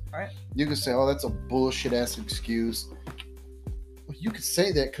this. All right. You can say, oh, that's a bullshit ass excuse. Well, you could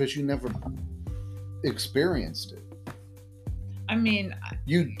say that because you never experienced it. I mean,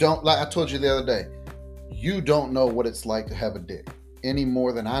 you don't, like I told you the other day, you don't know what it's like to have a dick any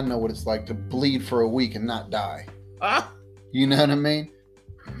more than I know what it's like to bleed for a week and not die. You know what I mean?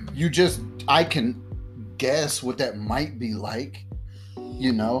 I can guess what that might be like,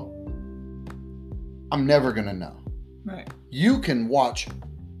 I'm never gonna know. Right. You can watch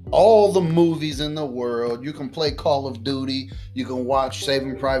all the movies in the world. You can play Call of Duty. You can watch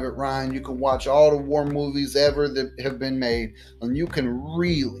Saving Private Ryan. You can watch all the war movies ever that have been made. And you can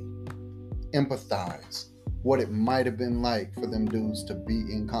really empathize what it might have been like for them dudes to be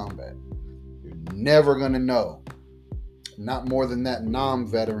in combat. You're never going to know. Not more than that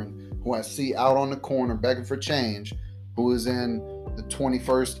non-veteran who I see out on the corner begging for change, who is in the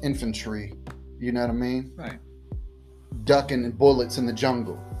 21st Infantry. You know what I mean? Right. Ducking bullets in the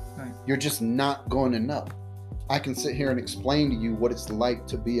jungle. Right. You're just not going to know. I can sit here and explain to you what it's like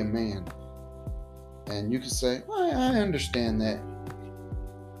to be a man. And you can say, well, I understand that.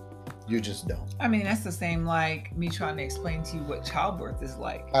 You just don't. I mean, that's the same like me trying to explain to you what childbirth is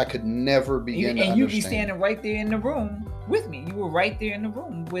like. I could never begin to understand. And you'd be standing right there in the room with me. You were right there in the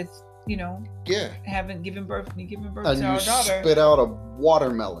room with, yeah, giving birth to our daughter. And you spit out a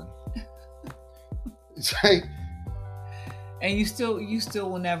watermelon. It's like, and you still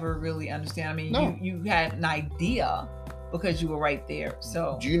will never really understand. I mean, no. you had an idea because you were right there.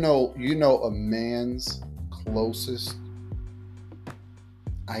 So do you know a man's closest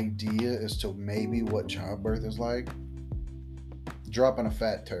idea as to maybe what childbirth is like? Dropping a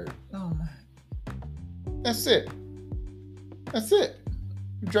fat turd. Oh my. That's it. You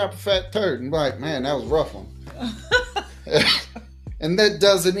drop a fat turd and be like, man, that was a rough one. And that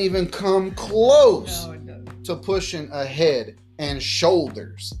doesn't even come close to pushing a head and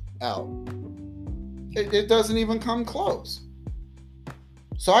shoulders out. It doesn't even come close.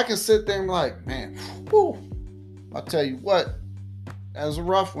 So I can sit there and be like, man, whew, I'll tell you what, that was a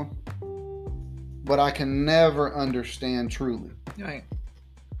rough one. But I can never understand truly. Right.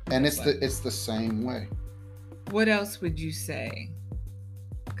 And it's the same way. What else would you say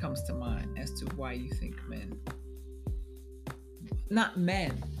comes to mind as to why you think men, not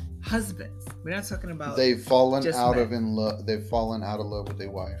men, husbands, we're not talking about they've fallen out men. They've fallen out of love with their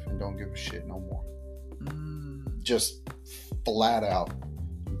wife and don't give a shit no more. Just flat out.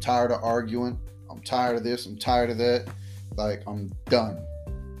 I'm tired of arguing. I'm tired of this. I'm tired of that. Like, I'm done.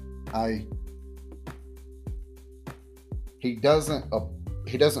 He doesn't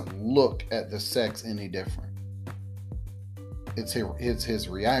look at the sex any different. It's his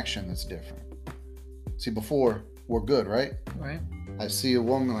reaction that's different. See, before, we're good, right? Right. I see a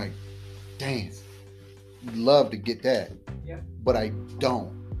woman like, dang, love to get that. Yeah. But I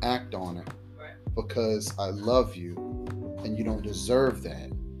don't act on it. Right. Because I love you and you don't deserve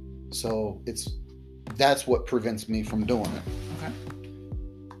that. So that's what prevents me from doing it. Okay.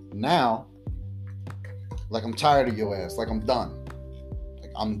 Now, like, I'm tired of your ass. Like, I'm done.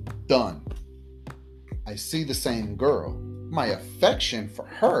 Like, I'm done. I see the same girl. My affection for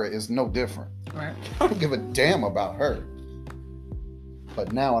her is no different. Right. I don't give a damn about her.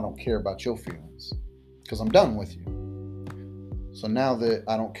 But now I don't care about your feelings because I'm done with you. So now that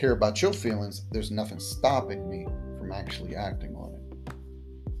I don't care about your feelings, there's nothing stopping me from actually acting on it.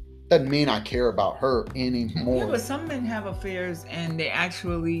 Doesn't mean I care about her anymore. Yeah, but some men have affairs and they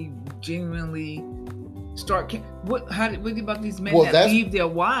actually genuinely start. What about these men that leave their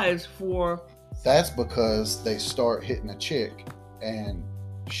wives for? That's because they start hitting a chick and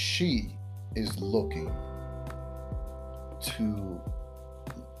she is looking to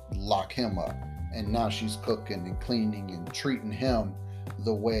lock him up. And now she's cooking and cleaning and treating him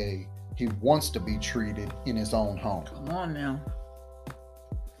the way he wants to be treated in his own home. Come on now.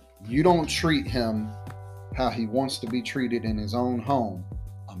 You don't treat him how he wants to be treated in his own home.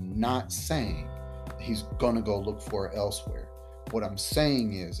 I'm not saying he's gonna go look for it elsewhere. What I'm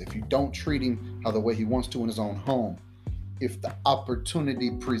saying is, if you don't treat him how the way he wants to in his own home, if the opportunity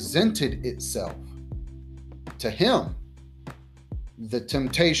presented itself to him, the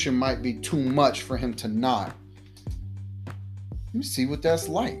temptation might be too much for him to not. Let me see what that's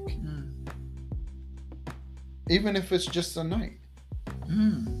like. Even if it's just a night.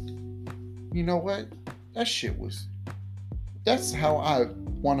 You know what? That's how I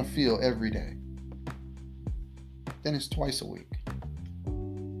want to feel every day. Then it's twice a week.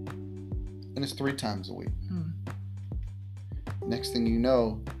 Then it's 3 times a week. Next thing you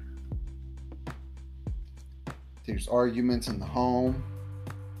know, there's arguments in the home.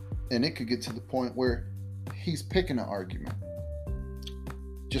 And it could get to the point where he's picking an argument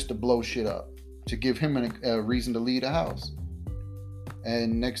just to blow shit up, to give him a reason to leave the house.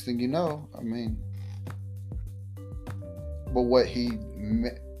 And next thing you know, I mean, but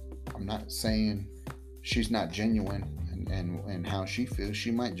I'm not saying she's not genuine and how she feels.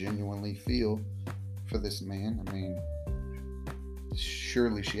 She might genuinely feel for this man. I mean,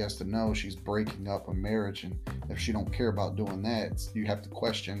 surely she has to know she's breaking up a marriage, and if she don't care about doing that, you have to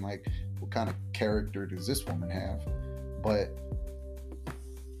question, like, what kind of character does this woman have? But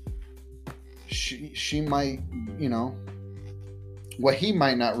she might, what he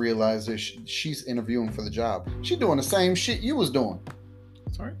might not realize is she's interviewing for the job. She's doing the same shit you was doing.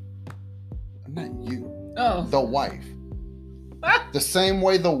 Sorry? Not you. Oh. The wife. The same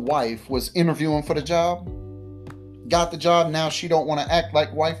way the wife was interviewing for the job, got the job, now she don't want to act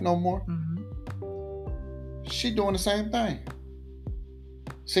like wife no more. She doing the same thing.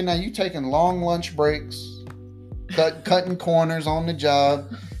 See, now you taking long lunch breaks, cutting corners on the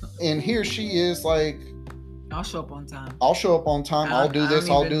job, and here she is like, I'll show up on time. I'll do this.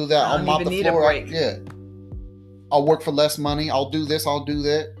 I'll do that. I'll mop the floor. I'll work for less money. I'll do this. I'll do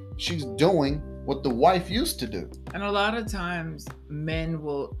that. She's doing what the wife used to do. And a lot of times men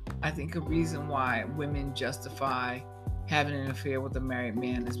will, I think a reason why women justify having an affair with a married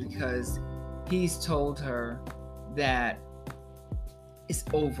man is because he's told her that it's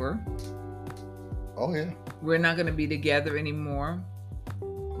over. Oh, yeah. We're not going to be together anymore.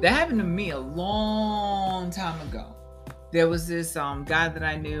 That happened to me a long time ago. There was this guy that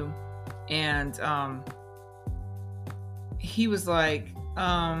I knew, and he was like,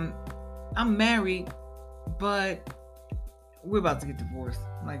 I'm married, but we're about to get divorced.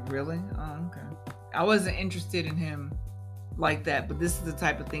 I'm like, really? Oh, okay. I wasn't interested in him like that, but this is the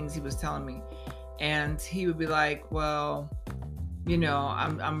type of things he was telling me. And he would be like, well,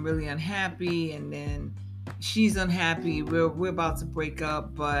 I'm really unhappy, and then she's unhappy. We're about to break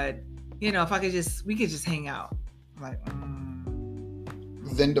up, but if we could just hang out. I'm like,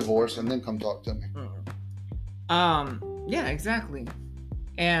 Then divorce and then come talk to me. Yeah, exactly.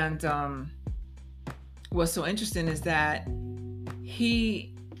 And what's so interesting is that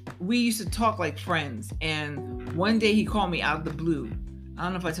we used to talk like friends, and one day he called me out of the blue. I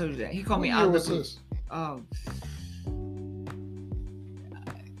don't know if I told you that. He called me out of the blue. This? Oh,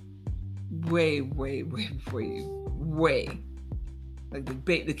 way before you. Way. Like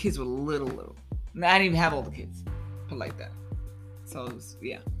the kids were little. I didn't even have all the kids. Put like that. So it was,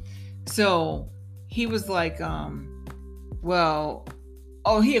 yeah. So he was like, he had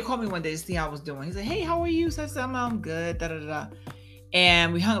called me one day to see how I was doing. He's like, hey, how are you? So I said, I'm good. Da da da.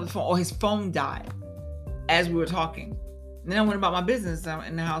 And we hung up the phone. His phone died as we were talking. And then I went about my business. I'm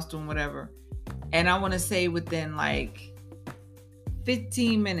in the house doing whatever. And I want to say within like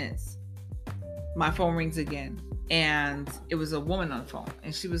 15 minutes, my phone rings again. And it was a woman on the phone.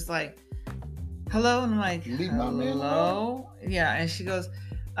 And she was like, hello? And I'm like, hello? Yeah. And she goes,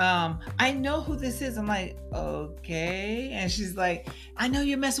 I know who this is. I'm like, okay. And she's like, I know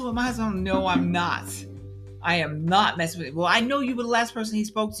you're messing with my husband. No, I'm not. I am not messing with it. Well, I know you were the last person he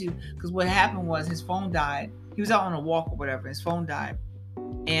spoke to, because what happened was his phone died. He was out on a walk or whatever. His phone died.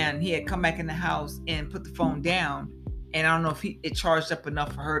 And he had come back in the house and put the phone down. And I don't know if it charged up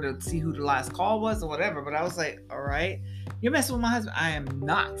enough for her to see who the last call was or whatever. But I was like, all right, you're messing with my husband. I am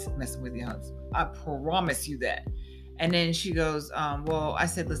not messing with your husband. I promise you that. And then she goes, I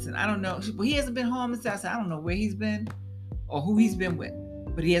said, listen, I don't know. He hasn't been home. I said, I don't know where he's been or who he's been with.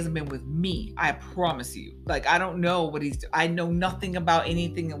 But he hasn't been with me. I promise you. Like, I don't know what I know nothing about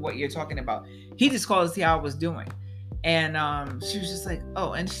anything and what you're talking about. He just called to see how I was doing. And she was just like,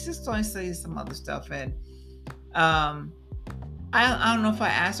 oh, and she just started saying some other stuff. And I don't know if I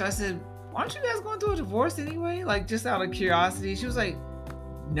asked her. I said, aren't you guys going through a divorce anyway? Like, just out of curiosity. She was like,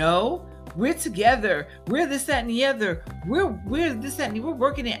 no, we're together. We're this, that, and the other. We're this, that, and we're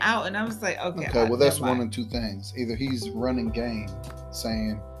working it out. And I was like, okay. Well, that's one of two things. Either he's running game,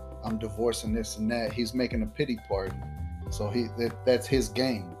 saying, I'm divorcing this and that. He's making a pity party. So that's his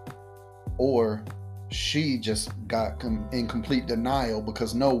game. Or she just got in complete denial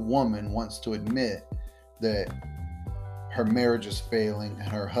because no woman wants to admit that her marriage is failing and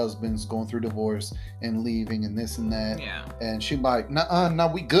her husband's going through divorce and leaving and this and that. Yeah. And she's like,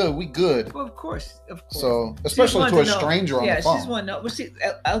 no, we good. Well, of course. So, especially to a stranger on the phone. Yeah, she just wanted to know. Well,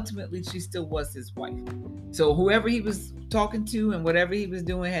 ultimately, she still was his wife. So whoever he was talking to and whatever he was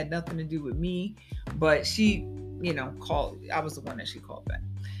doing had nothing to do with me. But she, called. I was the one that she called back.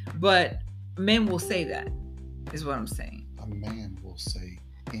 But men will say that, is what I'm saying. A man will say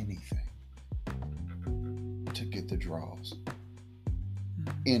anything to get the draws.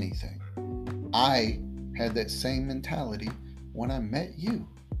 Anything. I had that same mentality when I met you.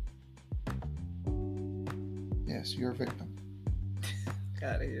 Yes, you're a victim.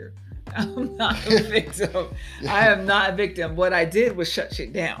 Out of here. I'm not a victim. I am not a victim. What I did was shut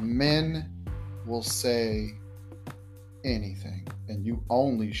shit down. Men will say anything, and you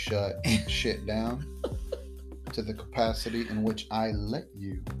only shut shit down to the capacity in which I let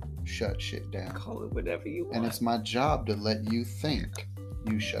you shut shit down. Call it whatever you want. And it's my job to let you think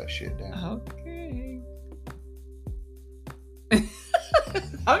you shut shit down. Okay.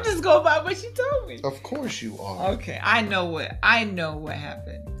 I'm just going by what you told me. Of course you are. Okay. I know what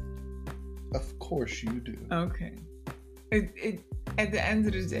happened. Of course you do. Okay. It at the end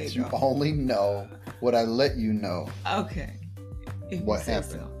of the day, you only know what I let you know. Okay. What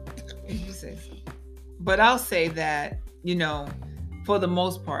happened? So. If you say so. But I'll say that, for the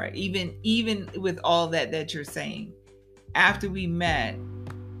most part, even with all that you're saying, after we met,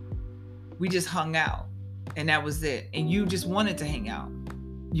 we just hung out, and that was it. And you just wanted to hang out.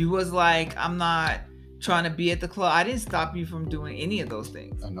 You was like, I'm not trying to be at the club. I didn't stop you from doing any of those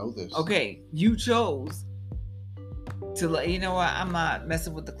things. I know this. Okay, you chose to let, you know what, I'm not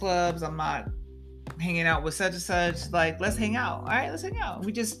messing with the clubs. I'm not hanging out with such and such. Like, let's hang out. All right, let's hang out.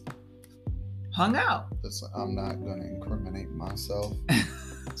 We just hung out. I'm not going to incriminate myself.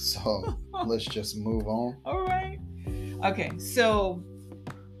 So let's just move on. All right. Okay, so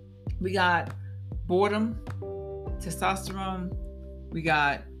we got boredom, testosterone. We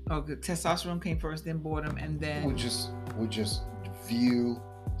got testosterone came first, then boredom, and then we just view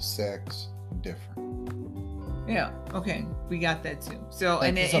sex different. Yeah. Okay. We got that too. So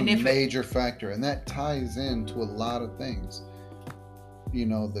it's a major factor, and that ties into a lot of things.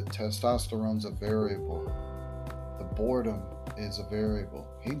 The testosterone's a variable. The boredom is a variable.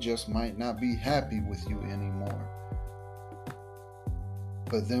 He just might not be happy with you anymore.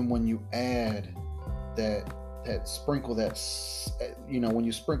 But then when you add that sprinkle that, when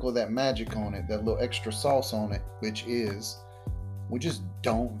you sprinkle that magic on it, that little extra sauce on it, which is, we just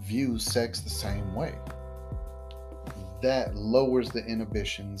don't view sex the same way. That lowers the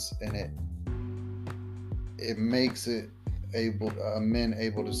inhibitions, and it makes it men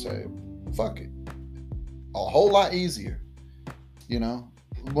able to say, fuck it, a whole lot easier.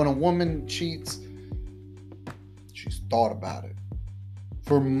 When a woman cheats, she's thought about it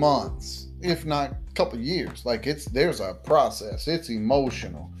for months, if not a couple years. Like, there's a process. It's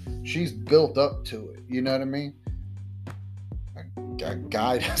emotional. She's built up to it. You know what I mean? A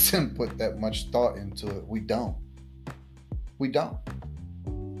guy doesn't put that much thought into it. We don't.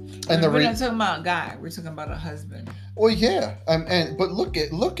 And we're not talking about a guy. We're talking about a husband. Well, yeah. But look at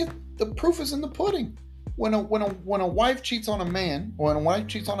the proof is in the pudding. When a wife cheats on a man, or when a wife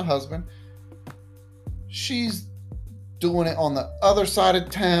cheats on a husband, she's doing it on the other side of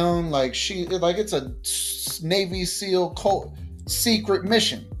town, like it's a Navy SEAL secret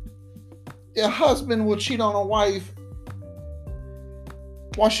mission. A husband will cheat on a wife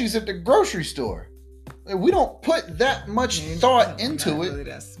while she's at the grocery store. We don't put that much thought into it. Really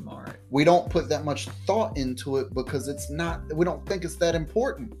that smart. We don't put that much thought into it because we don't think it's that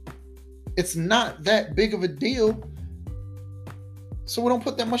important. It's not that big of a deal. So we don't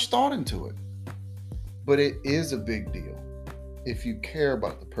put that much thought into it. But it is a big deal if you care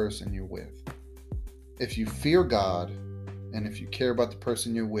about the person you're with. If you fear God, and if you care about the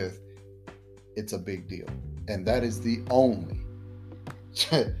person you're with, it's a big deal. And that is the only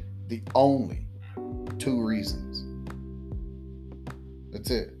 2 reasons.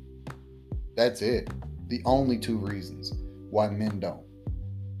 That's it. The only 2 reasons why men don't.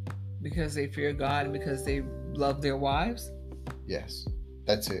 Because they fear God and because they love their wives? Yes.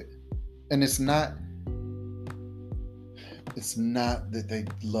 That's it. And it's not that they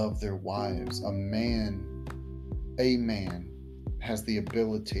love their wives. A man has the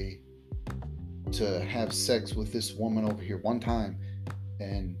ability to have sex with this woman over here one time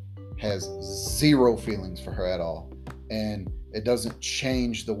and has 0 feelings for her at all. And it doesn't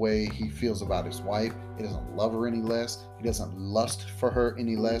change the way he feels about his wife. He doesn't love her any less. He doesn't lust for her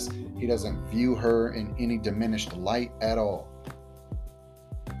any less. He doesn't view her in any diminished light at all.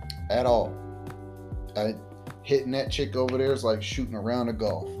 At all. Hitting that chick over there is like shooting a round of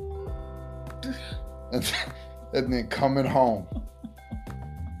golf. And then coming home.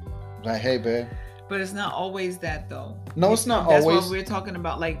 Like, hey, babe. But it's not always that, though. No, it's not always. That's why we're talking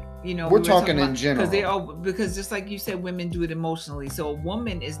about, we're talking in general. Because just like you said, women do it emotionally. So a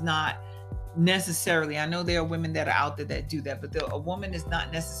woman is not necessarily, I know there are women that are out there that do that, but a woman is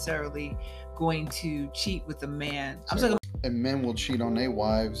not necessarily going to cheat with a man. And men will cheat on their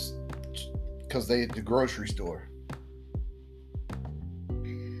wives because they at the grocery store.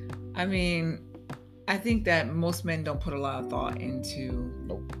 I mean, I think that most men don't put a lot of thought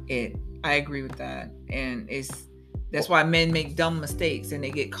into it. I agree with that. And that's why men make dumb mistakes and they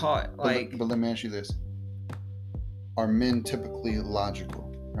get caught. But let me ask you this. Are men typically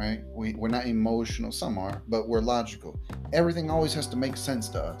logical, right? We're not emotional. Some are, but we're logical. Everything always has to make sense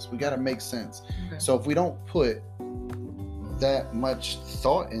to us. We got to make sense. Okay. So if we don't put that much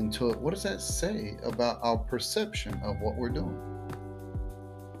thought into it, what does that say about our perception of what we're doing?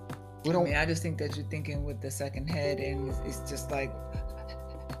 I just think that you're thinking with the second head, and it's just like...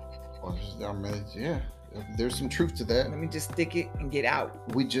 Well, yeah, there's some truth to that. Let me just stick it and get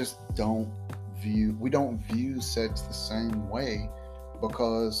out. We just don't view sex the same way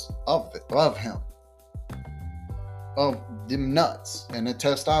because of him, of them nuts and the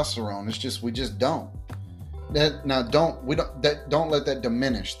testosterone. It's just, we just don't. Don't let that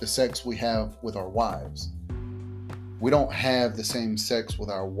diminish the sex we have with our wives. We don't have the same sex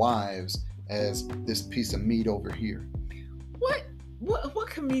with our wives as this piece of meat over here. What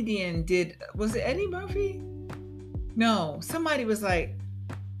comedian was it Eddie Murphy? No, somebody was like,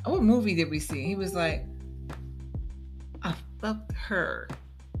 what movie did we see? He was like, I fucked her,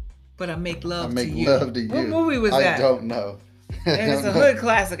 but I make love to you. What movie was that? I don't know. It's a hood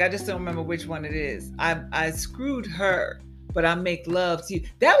classic. I just don't remember which one it is. I screwed her, but I make love to you.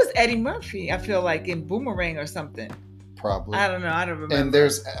 That was Eddie Murphy. I feel like in Boomerang or something. Probably. I don't know. I don't remember. And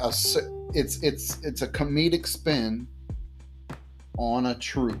there's it's a comedic spin on a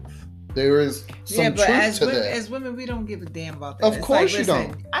truth. There is some truth to that. As women, we don't give a damn about that. Of course you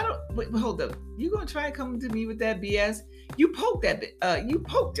don't. I don't. Wait, hold up. You gonna try to come to me with that BS? You poked you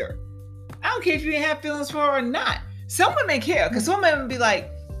poked her. I don't care if you didn't have feelings for her or not. Some women care, because some women be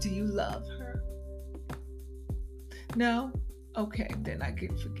like, "Do you love her?" No. Okay, then I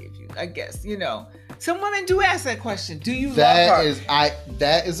can forgive you. I guess Some women do ask that question. Do you love her?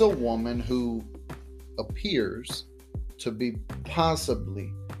 That is a woman who appears to be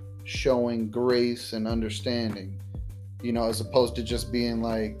possibly showing grace and understanding, as opposed to just being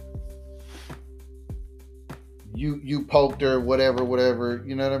like, you poked her, whatever,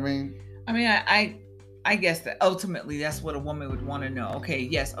 you know what I mean? I mean, I guess that ultimately that's what a woman would want to know. Okay,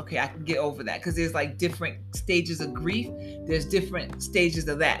 yes, okay, I can get over that, because there's like different stages of grief. There's different stages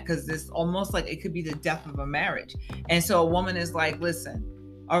of that, because it's almost like it could be the death of a marriage. And so a woman is like, listen,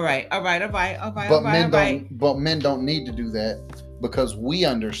 all right. But men don't need to do that, because we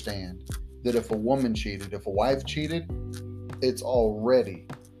understand that if a woman cheated, if a wife cheated, it's already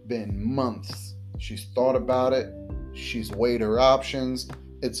been months. She's thought about it. She's weighed her options.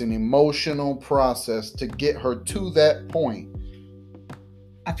 It's an emotional process to get her to that point.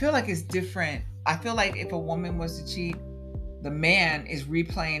 I feel like it's different. I feel like if a woman was to cheat, the man is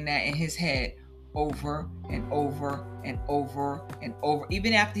replaying that in his head over and over and over and over.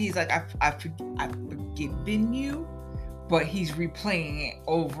 Even after he's like, I've forgiven you, but he's replaying it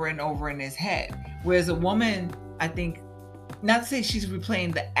over and over in his head. Whereas a woman, I think, not to say she's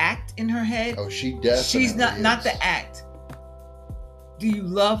replaying the act in her head. Oh, she definitely She's not is. the act. Do you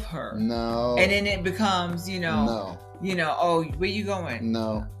love her? No. And then it becomes, no. Oh, where you going?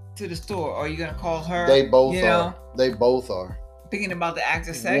 No. To the store. Or are you going to call her? They both are. They both are. Thinking about the act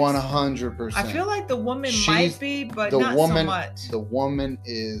of sex? 100%. I feel like the woman might be, but not so much. The woman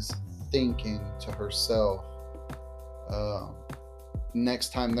is thinking to herself,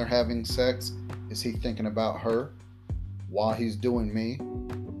 next time they're having sex, is he thinking about her while he's doing me?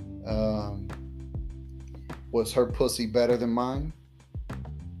 Was her pussy better than mine?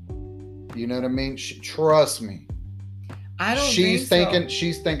 You know what I mean? Trust me. I don't She's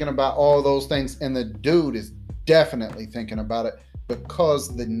thinking about all those things, and the dude is definitely thinking about it,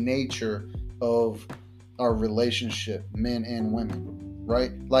 because the nature of our relationship, men and women,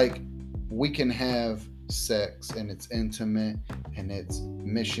 right? Like, we can have sex and it's intimate and it's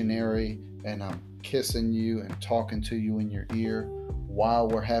missionary, and I'm kissing you and talking to you in your ear while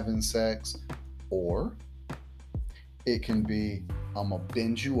we're having sex, or it can be, I'm gonna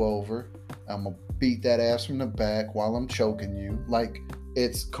bend you over, I'm gonna beat that ass from the back while I'm choking you. Like,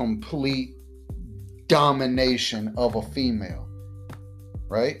 it's complete domination of a female,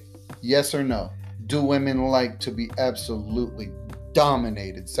 right? Yes or no? Do women like to be absolutely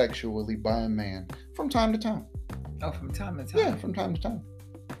dominated sexually by a man from time to time? Oh, from time to time? Yeah, from time to time.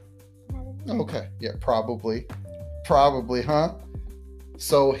 Okay, yeah, probably, huh?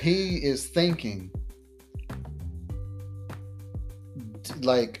 So he is thinking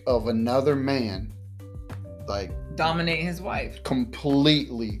like of another man, like dominating his wife,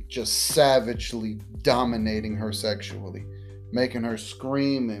 completely, just savagely dominating her sexually, making her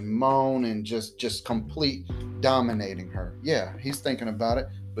scream and moan, and just complete dominating her. Yeah, he's thinking about it,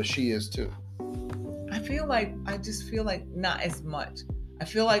 but she is too. I just feel like not as much. I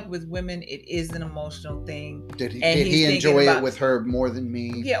feel like with women, it is an emotional thing. Did he enjoy it with her more than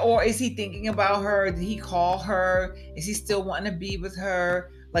me? Yeah, or is he thinking about her? Did he call her? Is he still wanting to be with her?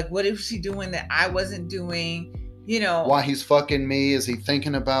 Like, what is she doing that I wasn't doing? While he's fucking me, is he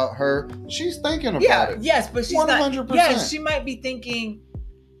thinking about her? She's thinking about it. Yes, but she's 100%. not. Yes, she might be thinking.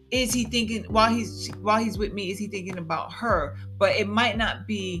 Is he thinking while he's with me? Is he thinking about her? But it might not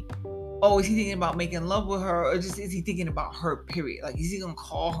be. Oh, is he thinking about making love with her, or just is he thinking about her, period? Like, is he gonna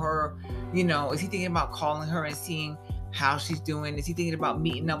call her? Is he thinking about calling her and seeing how she's doing? Is he thinking about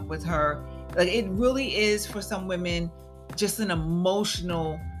meeting up with her? Like, it really is, for some women, just an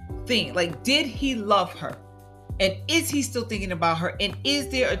emotional thing. Like, did he love her? And is he still thinking about her? And is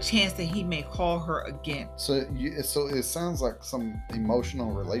there a chance that he may call her again? So it sounds like some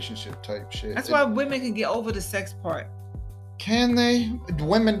emotional relationship type shit. That's why women can get over the sex part. Can they?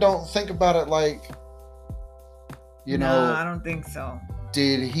 Women don't think about it like, No, I don't think so.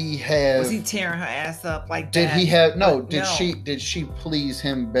 Did he have? Was he tearing her ass up like did that? Did he have? No. Did she please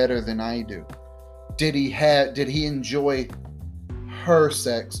him better than I do? Did he enjoy her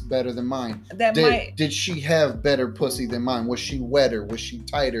sex better than mine? Did she have better pussy than mine? Was she wetter? Was she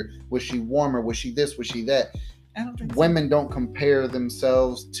tighter? Was she warmer? Was she this? Was she that? I don't think women don't compare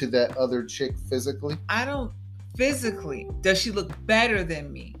themselves to that other chick physically. Physically, does she look better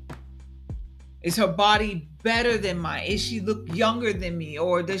than me? Is her body better than mine? Is she look younger than me?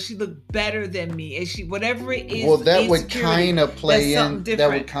 Or does she look better than me? Is she, whatever it is? Well, that would kind of play in. Different. That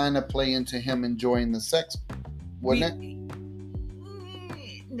would kind of play into him enjoying the sex, wouldn't it?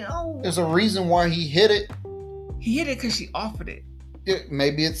 No. There's a reason why he hit it. He hit it because she offered it.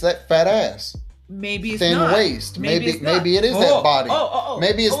 Maybe it's that fat ass. Maybe it's thin not. waist. Maybe it is that body.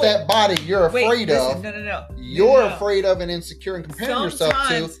 Maybe it's that body you're afraid of. No. You're afraid of and insecure and comparing yourself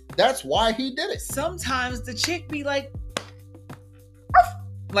to, That's why he did it. Sometimes the chick be like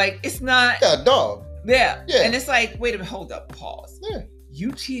it's not. Yeah, dog. Yeah. Yeah. And it's like, wait a minute, hold up, pause. Yeah.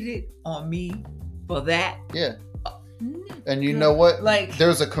 You cheated on me for that? Yeah. And you know what? Like,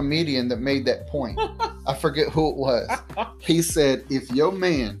 there's a comedian that made that point. I forget who it was. He said, if your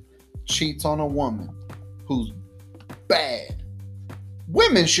man cheats on a woman who's bad,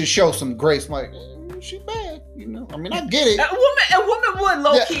 women should show some grace. Like, she bad, you know. I mean, I get it. A woman would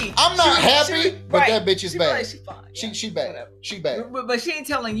low key. I'm not happy, but that bitch is bad. Like, she fine. Yeah, she bad. Whatever. She bad. But she ain't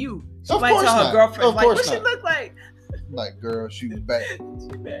telling you. She Of might course tell her not. girlfriend. Of Like, course what not. she look like? Like, girl, she bad.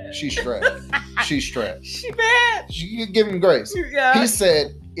 She bad. She's strapped. She's strapped. She bad. You give him grace. Yeah. He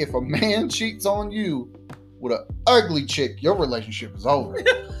said, if a man cheats on you with an ugly chick, your relationship is over.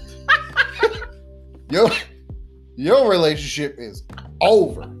 your relationship is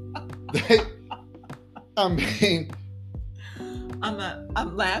over. I mean,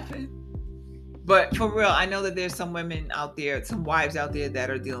 I'm laughing. But for real, I know that there's some women out there, some wives out there that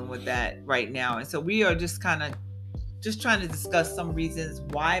are dealing with that right now. And so we are just trying to discuss some reasons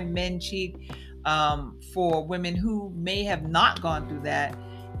why men cheat, for women who may have not gone through that.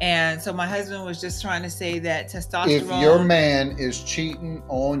 And so my husband was just trying to say that testosterone. If your man is cheating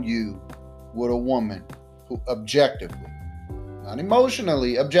on you with a woman who objectively, not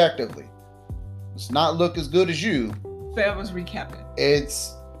emotionally, objectively, does not look as good as you. But I was recapping.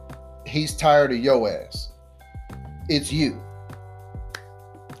 He's tired of your ass. It's you.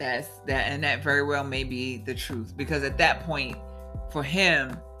 That's that, and that very well may be the truth, because at that point, for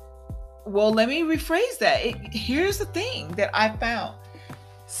him, well, let me rephrase that. Here's the thing that I found.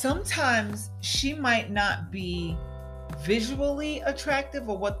 Sometimes she might not be visually attractive,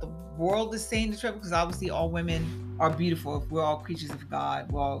 or what the world is saying attractive, because obviously all women are beautiful. If we're all creatures of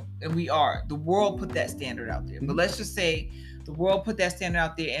God, well, and we are. The world put that standard out there. But let's just say the world put that standard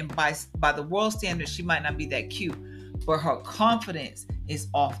out there, and by the world standard, she might not be that cute, but her confidence is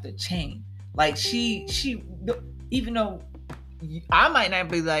off the chain. Like she, even though I might not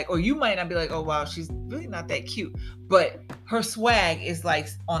be like, or you might not be like, oh wow, she's really not that cute, but her swag is like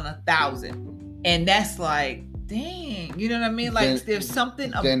on 1,000, and that's like, dang, you know what I mean? Like there's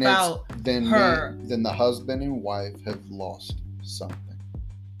something about her. Then the husband and wife have lost something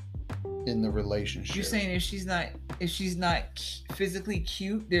in the relationship. You're saying if she's not physically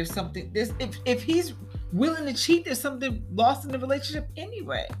cute, there's something. If he's willing to cheat, there's something lost in the relationship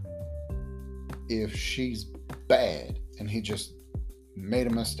anyway. If she's bad and he just made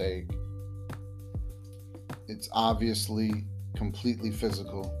a mistake, it's obviously completely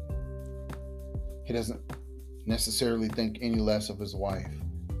physical. He doesn't necessarily think any less of his wife.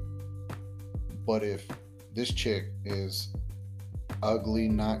 But if this chick is ugly,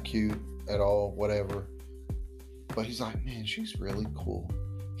 not cute at all, whatever, but he's like, man, she's really cool.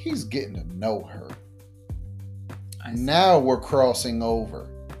 He's getting to know her. Now we're crossing over.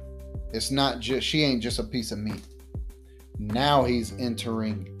 It's not just, she ain't just a piece of meat. Now he's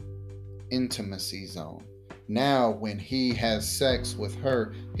entering intimacy zone. Now when he has sex with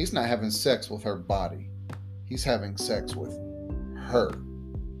her, he's not having sex with her body. He's having sex with her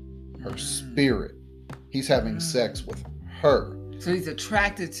spirit. He's having sex with her. So he's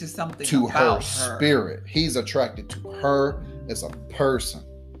attracted to something to about her spirit. He's attracted to her as a person.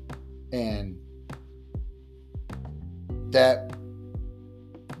 And that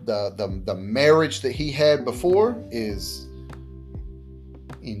the marriage that he had before is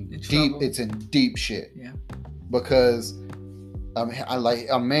it's in deep shit. Yeah. Because I mean,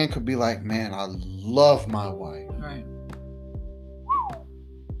 a man could be like, man, I love my wife. Right.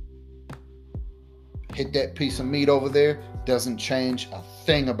 Hit that piece of meat over there, doesn't change a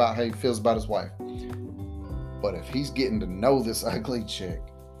thing about how he feels about his wife. But if he's getting to know this ugly chick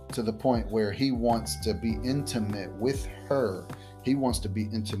to the point where he wants to be intimate with her, he wants to be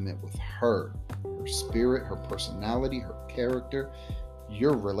intimate with her spirit, her personality, her character,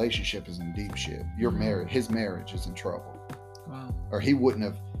 your relationship is in deep shit. Your marriage, his marriage is in trouble. Wow. Or he wouldn't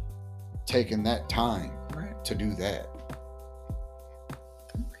have taken that time Right. to do that.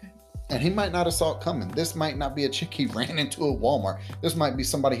 Okay. And he might not have saw it coming. This might not be a chick he ran into at Walmart. This might be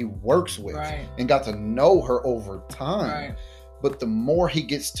somebody he works with and got to know her over time. Right. But the more he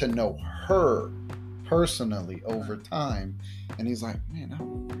gets to know her personally over time, and he's like, man, I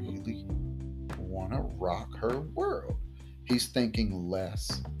really want to rock her world. He's thinking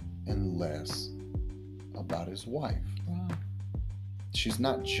less and less about his wife. Wow. She's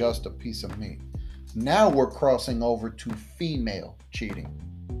not just a piece of meat. Now we're crossing over to female cheating.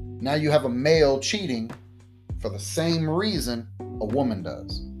 Now you have a male cheating for the same reason a woman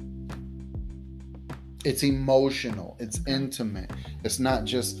does. It's emotional. It's Okay. intimate. It's not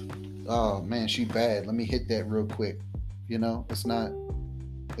just, oh man, she bad. Let me hit that real quick. You know, it's not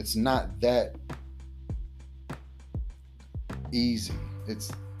that easy.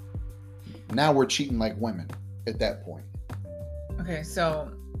 It's now we're cheating like women at that point. Okay,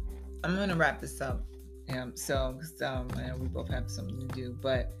 so I'm gonna wrap this up. So I know we both have something to do,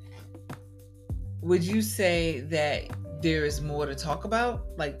 but would you say that there is more to talk about,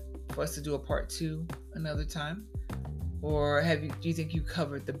 like for us to do a part 2 another time, or do you think you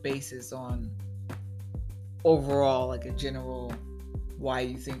covered the bases on overall, like a general, why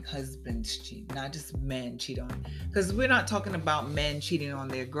you think husbands cheat, not just men cheat on? Because we're not talking about men cheating on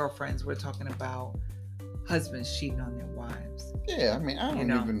their girlfriends. We're talking about husbands cheating on their wives. Yeah, I mean, I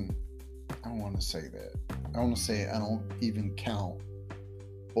don't want to say that. I want to say I don't even count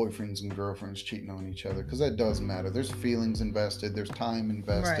boyfriends and girlfriends cheating on each other, because that does matter. There's feelings invested, there's time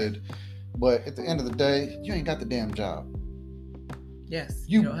invested, right. But at the end of the day, you ain't got the damn job. Yes,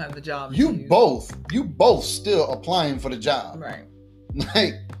 you don't have the job. You both still applying for the job. Right.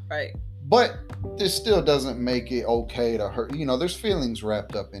 Like, right. But this still doesn't make it okay to hurt. You know, there's feelings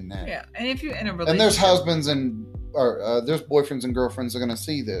wrapped up in that. Yeah, and if you're in a relationship, and there's husbands or there's boyfriends and girlfriends that are gonna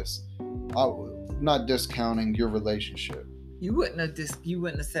see this. I'm not discounting your relationship. You wouldn't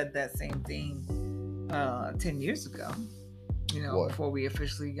have said that same thing 10 years ago. You know, before we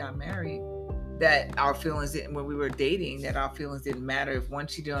officially got married, that our feelings didn't, when we were dating, that our feelings didn't matter. If one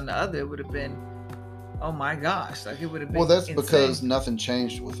cheated on the other, it would have been, oh my gosh, like it would have been. Well, that's insane. Because nothing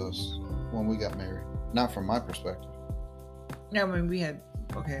changed with us when we got married. Not from my perspective. No, I mean we had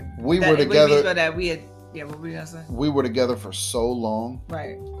okay. We were together. What were you gonna say? We were together for so long.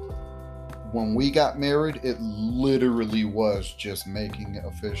 Right. When we got married, it literally was just making it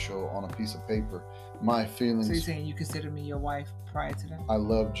official on a piece of paper. My feelings. So you're saying you consider me your wife prior to that? I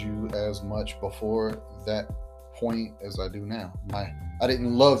loved you as much before that point as I do now. I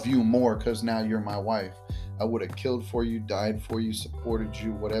didn't love you more because now you're my wife. I would have killed for you, died for you, supported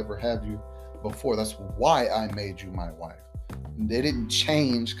you, whatever have you before. That's why I made you my wife. They didn't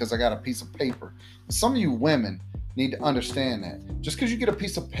change because I got a piece of paper. Some of you women need to understand that. Just because you get a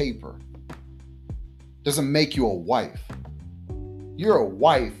piece of paper doesn't make you a wife. You're a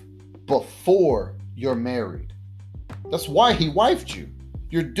wife before you're married. That's why he wifed you.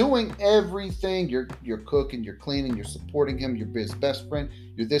 You're doing everything. You're cooking, you're cleaning, you're supporting him, you're his best friend,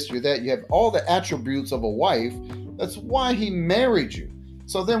 you're this, you're that. You have all the attributes of a wife. That's why he married you.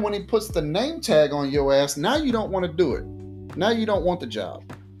 So then when he puts the name tag on your ass, now you don't want to do it. Now you don't want the job.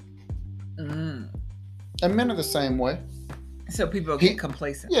 And men are the same way. So people get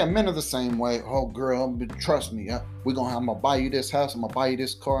complacent. Yeah, men are the same way. Oh, girl, trust me. I'm gonna buy you this house. I'm gonna buy you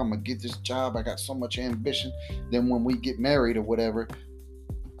this car. I'm gonna get this job. I got so much ambition. Then when we get married or whatever,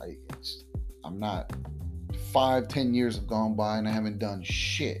 I'm not. 5-10 years have gone by and I haven't done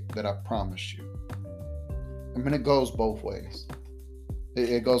shit that I promised you. I mean, it goes both ways.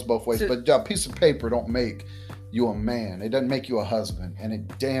 It goes both ways. But a piece of paper don't make you a man. It doesn't make you a husband, and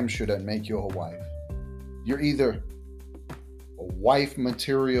it damn sure doesn't make you a wife. You're either a wife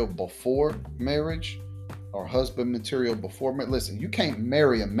material before marriage or husband material before marriage. Listen, you can't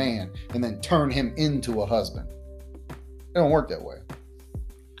marry a man and then turn him into a husband. It don't work that way.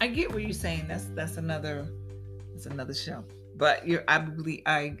 I get what you're saying. That's another show. But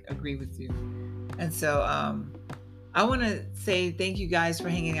I agree with you. And so I want to say thank you guys for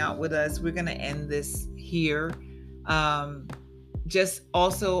hanging out with us. We're going to end this here. Just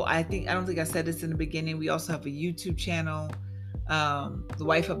also, I don't think I said this in the beginning. We also have a YouTube channel, the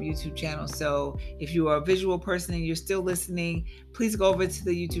Wyfe Up YouTube channel. So if you are a visual person and you're still listening, please go over to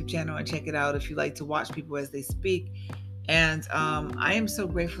the YouTube channel and check it out if you like to watch people as they speak. And I am so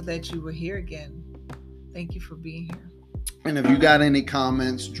grateful that you were here again. Thank you for being here. And if you got any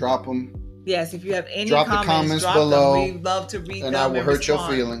comments, drop them. Yes, if you have any comments below. Them. We love to read them. And I will hurt your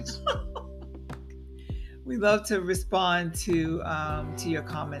feelings. We love to respond to your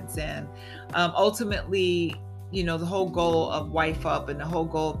comments. And ultimately, you know, the whole goal of Wyfe Up and the whole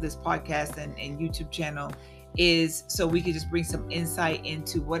goal of this podcast and YouTube channel is so we can just bring some insight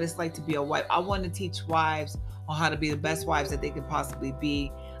into what it's like to be a wife. I want to teach wives on how to be the best wives that they can possibly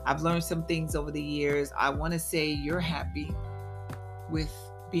be. I've learned some things over the years. I want to say you're happy with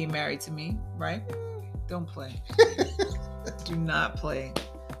being married to me, right? Don't play. Do not play.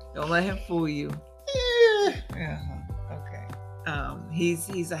 Don't let him fool you. Yeah. Okay.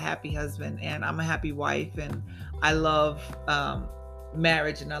 He's a happy husband and I'm a happy wife, and I love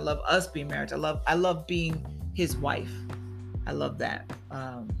marriage, and I love us being married. I love being his wife. I love that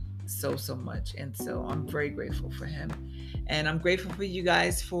so much, and so I'm very grateful for him, and I'm grateful for you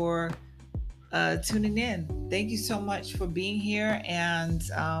guys for tuning in. Thank you so much for being here. And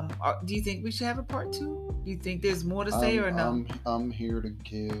do you think we should have a part 2? Do you think there's more to say or no? I'm here to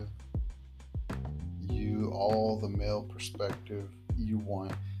give you all the male perspective you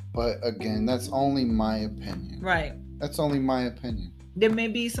want. But again, that's only my opinion. Right. That's only my opinion. There may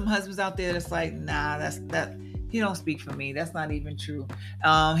be some husbands out there that's like, nah, that he don't speak for me. That's not even true.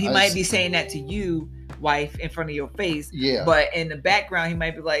 He might be saying that to you, wife, in front of your face. Yeah. But in the background, he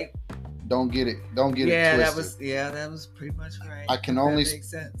might be like, don't get it twisted. That was pretty much right. I can only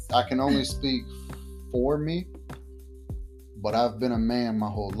speak for me, but I've been a man my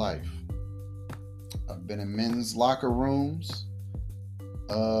whole life. I've been in men's locker rooms.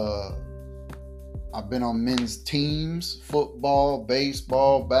 I've been on men's teams, football,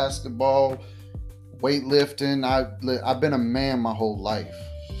 baseball, basketball, weightlifting. I've been a man my whole life.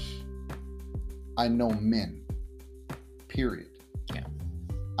 I know men, period. Yeah.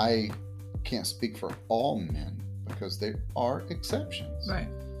 I can't speak for all men because there are exceptions. Right.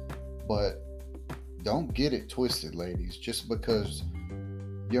 But don't get it twisted, ladies. Just because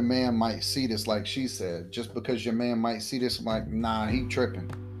your man might see this, like she said, just because your man might see this like, nah, he tripping.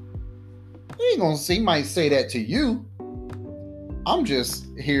 He might say that to you. I'm just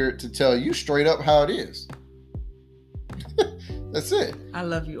here to tell you straight up how it is. That's it. I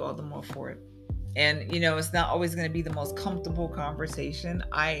love you all the more for it. And it's not always going to be the most comfortable conversation.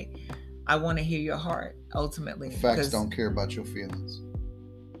 I want to hear your heart ultimately. Facts don't care about your feelings.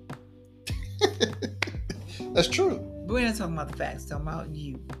 That's true. We're not talking about the facts, talking about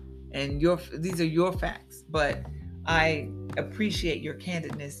you. And these are your facts. But I appreciate your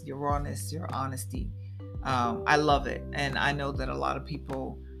candidness, your rawness, your honesty. I love it. And I know that a lot of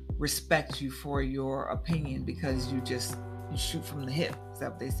people respect you for your opinion because you shoot from the hip. Is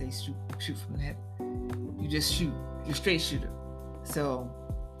that what they say? Shoot from the hip. You just shoot. You're a straight shooter. So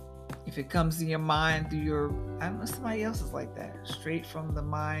if it comes to your mind through I don't know, somebody else is like that. Straight from the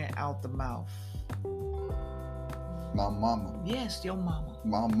mind, out the mouth. My mama. Yes, your mama.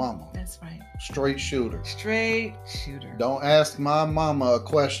 My mama. That's right. Straight shooter. Straight shooter. Don't ask my mama a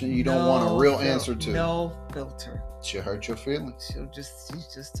question you don't want a real answer to. No filter. She'll hurt your feelings. She's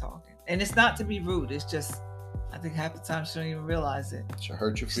just talking. And it's not to be rude. It's just, I think half the time she don't even realize it. She'll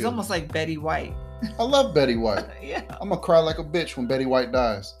hurt your feelings. She's almost like Betty White. I love Betty White. Yeah. I'm going to cry like a bitch when Betty White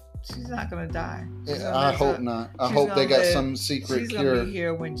dies. She's not going to die. I hope not. I hope they got some secret cure. She's going to be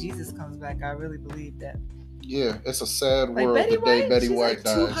here when Jesus comes back. I really believe that. Yeah, it's a sad world the day Betty White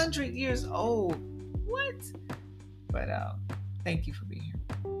dies. 200 years old. What? But thank you for being here.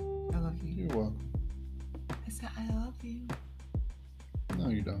 I love you. You're welcome. I said I love you. No,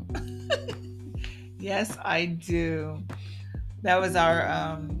 you don't. Yes, I do. That was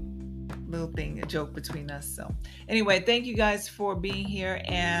our little thing, a joke between us. So anyway, thank you guys for being here,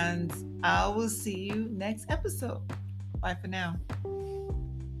 and I will see you next episode. Bye for now.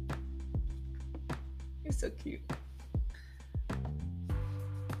 You're so cute.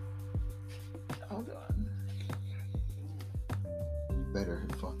 Hold on. You better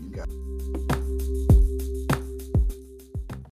fucking go.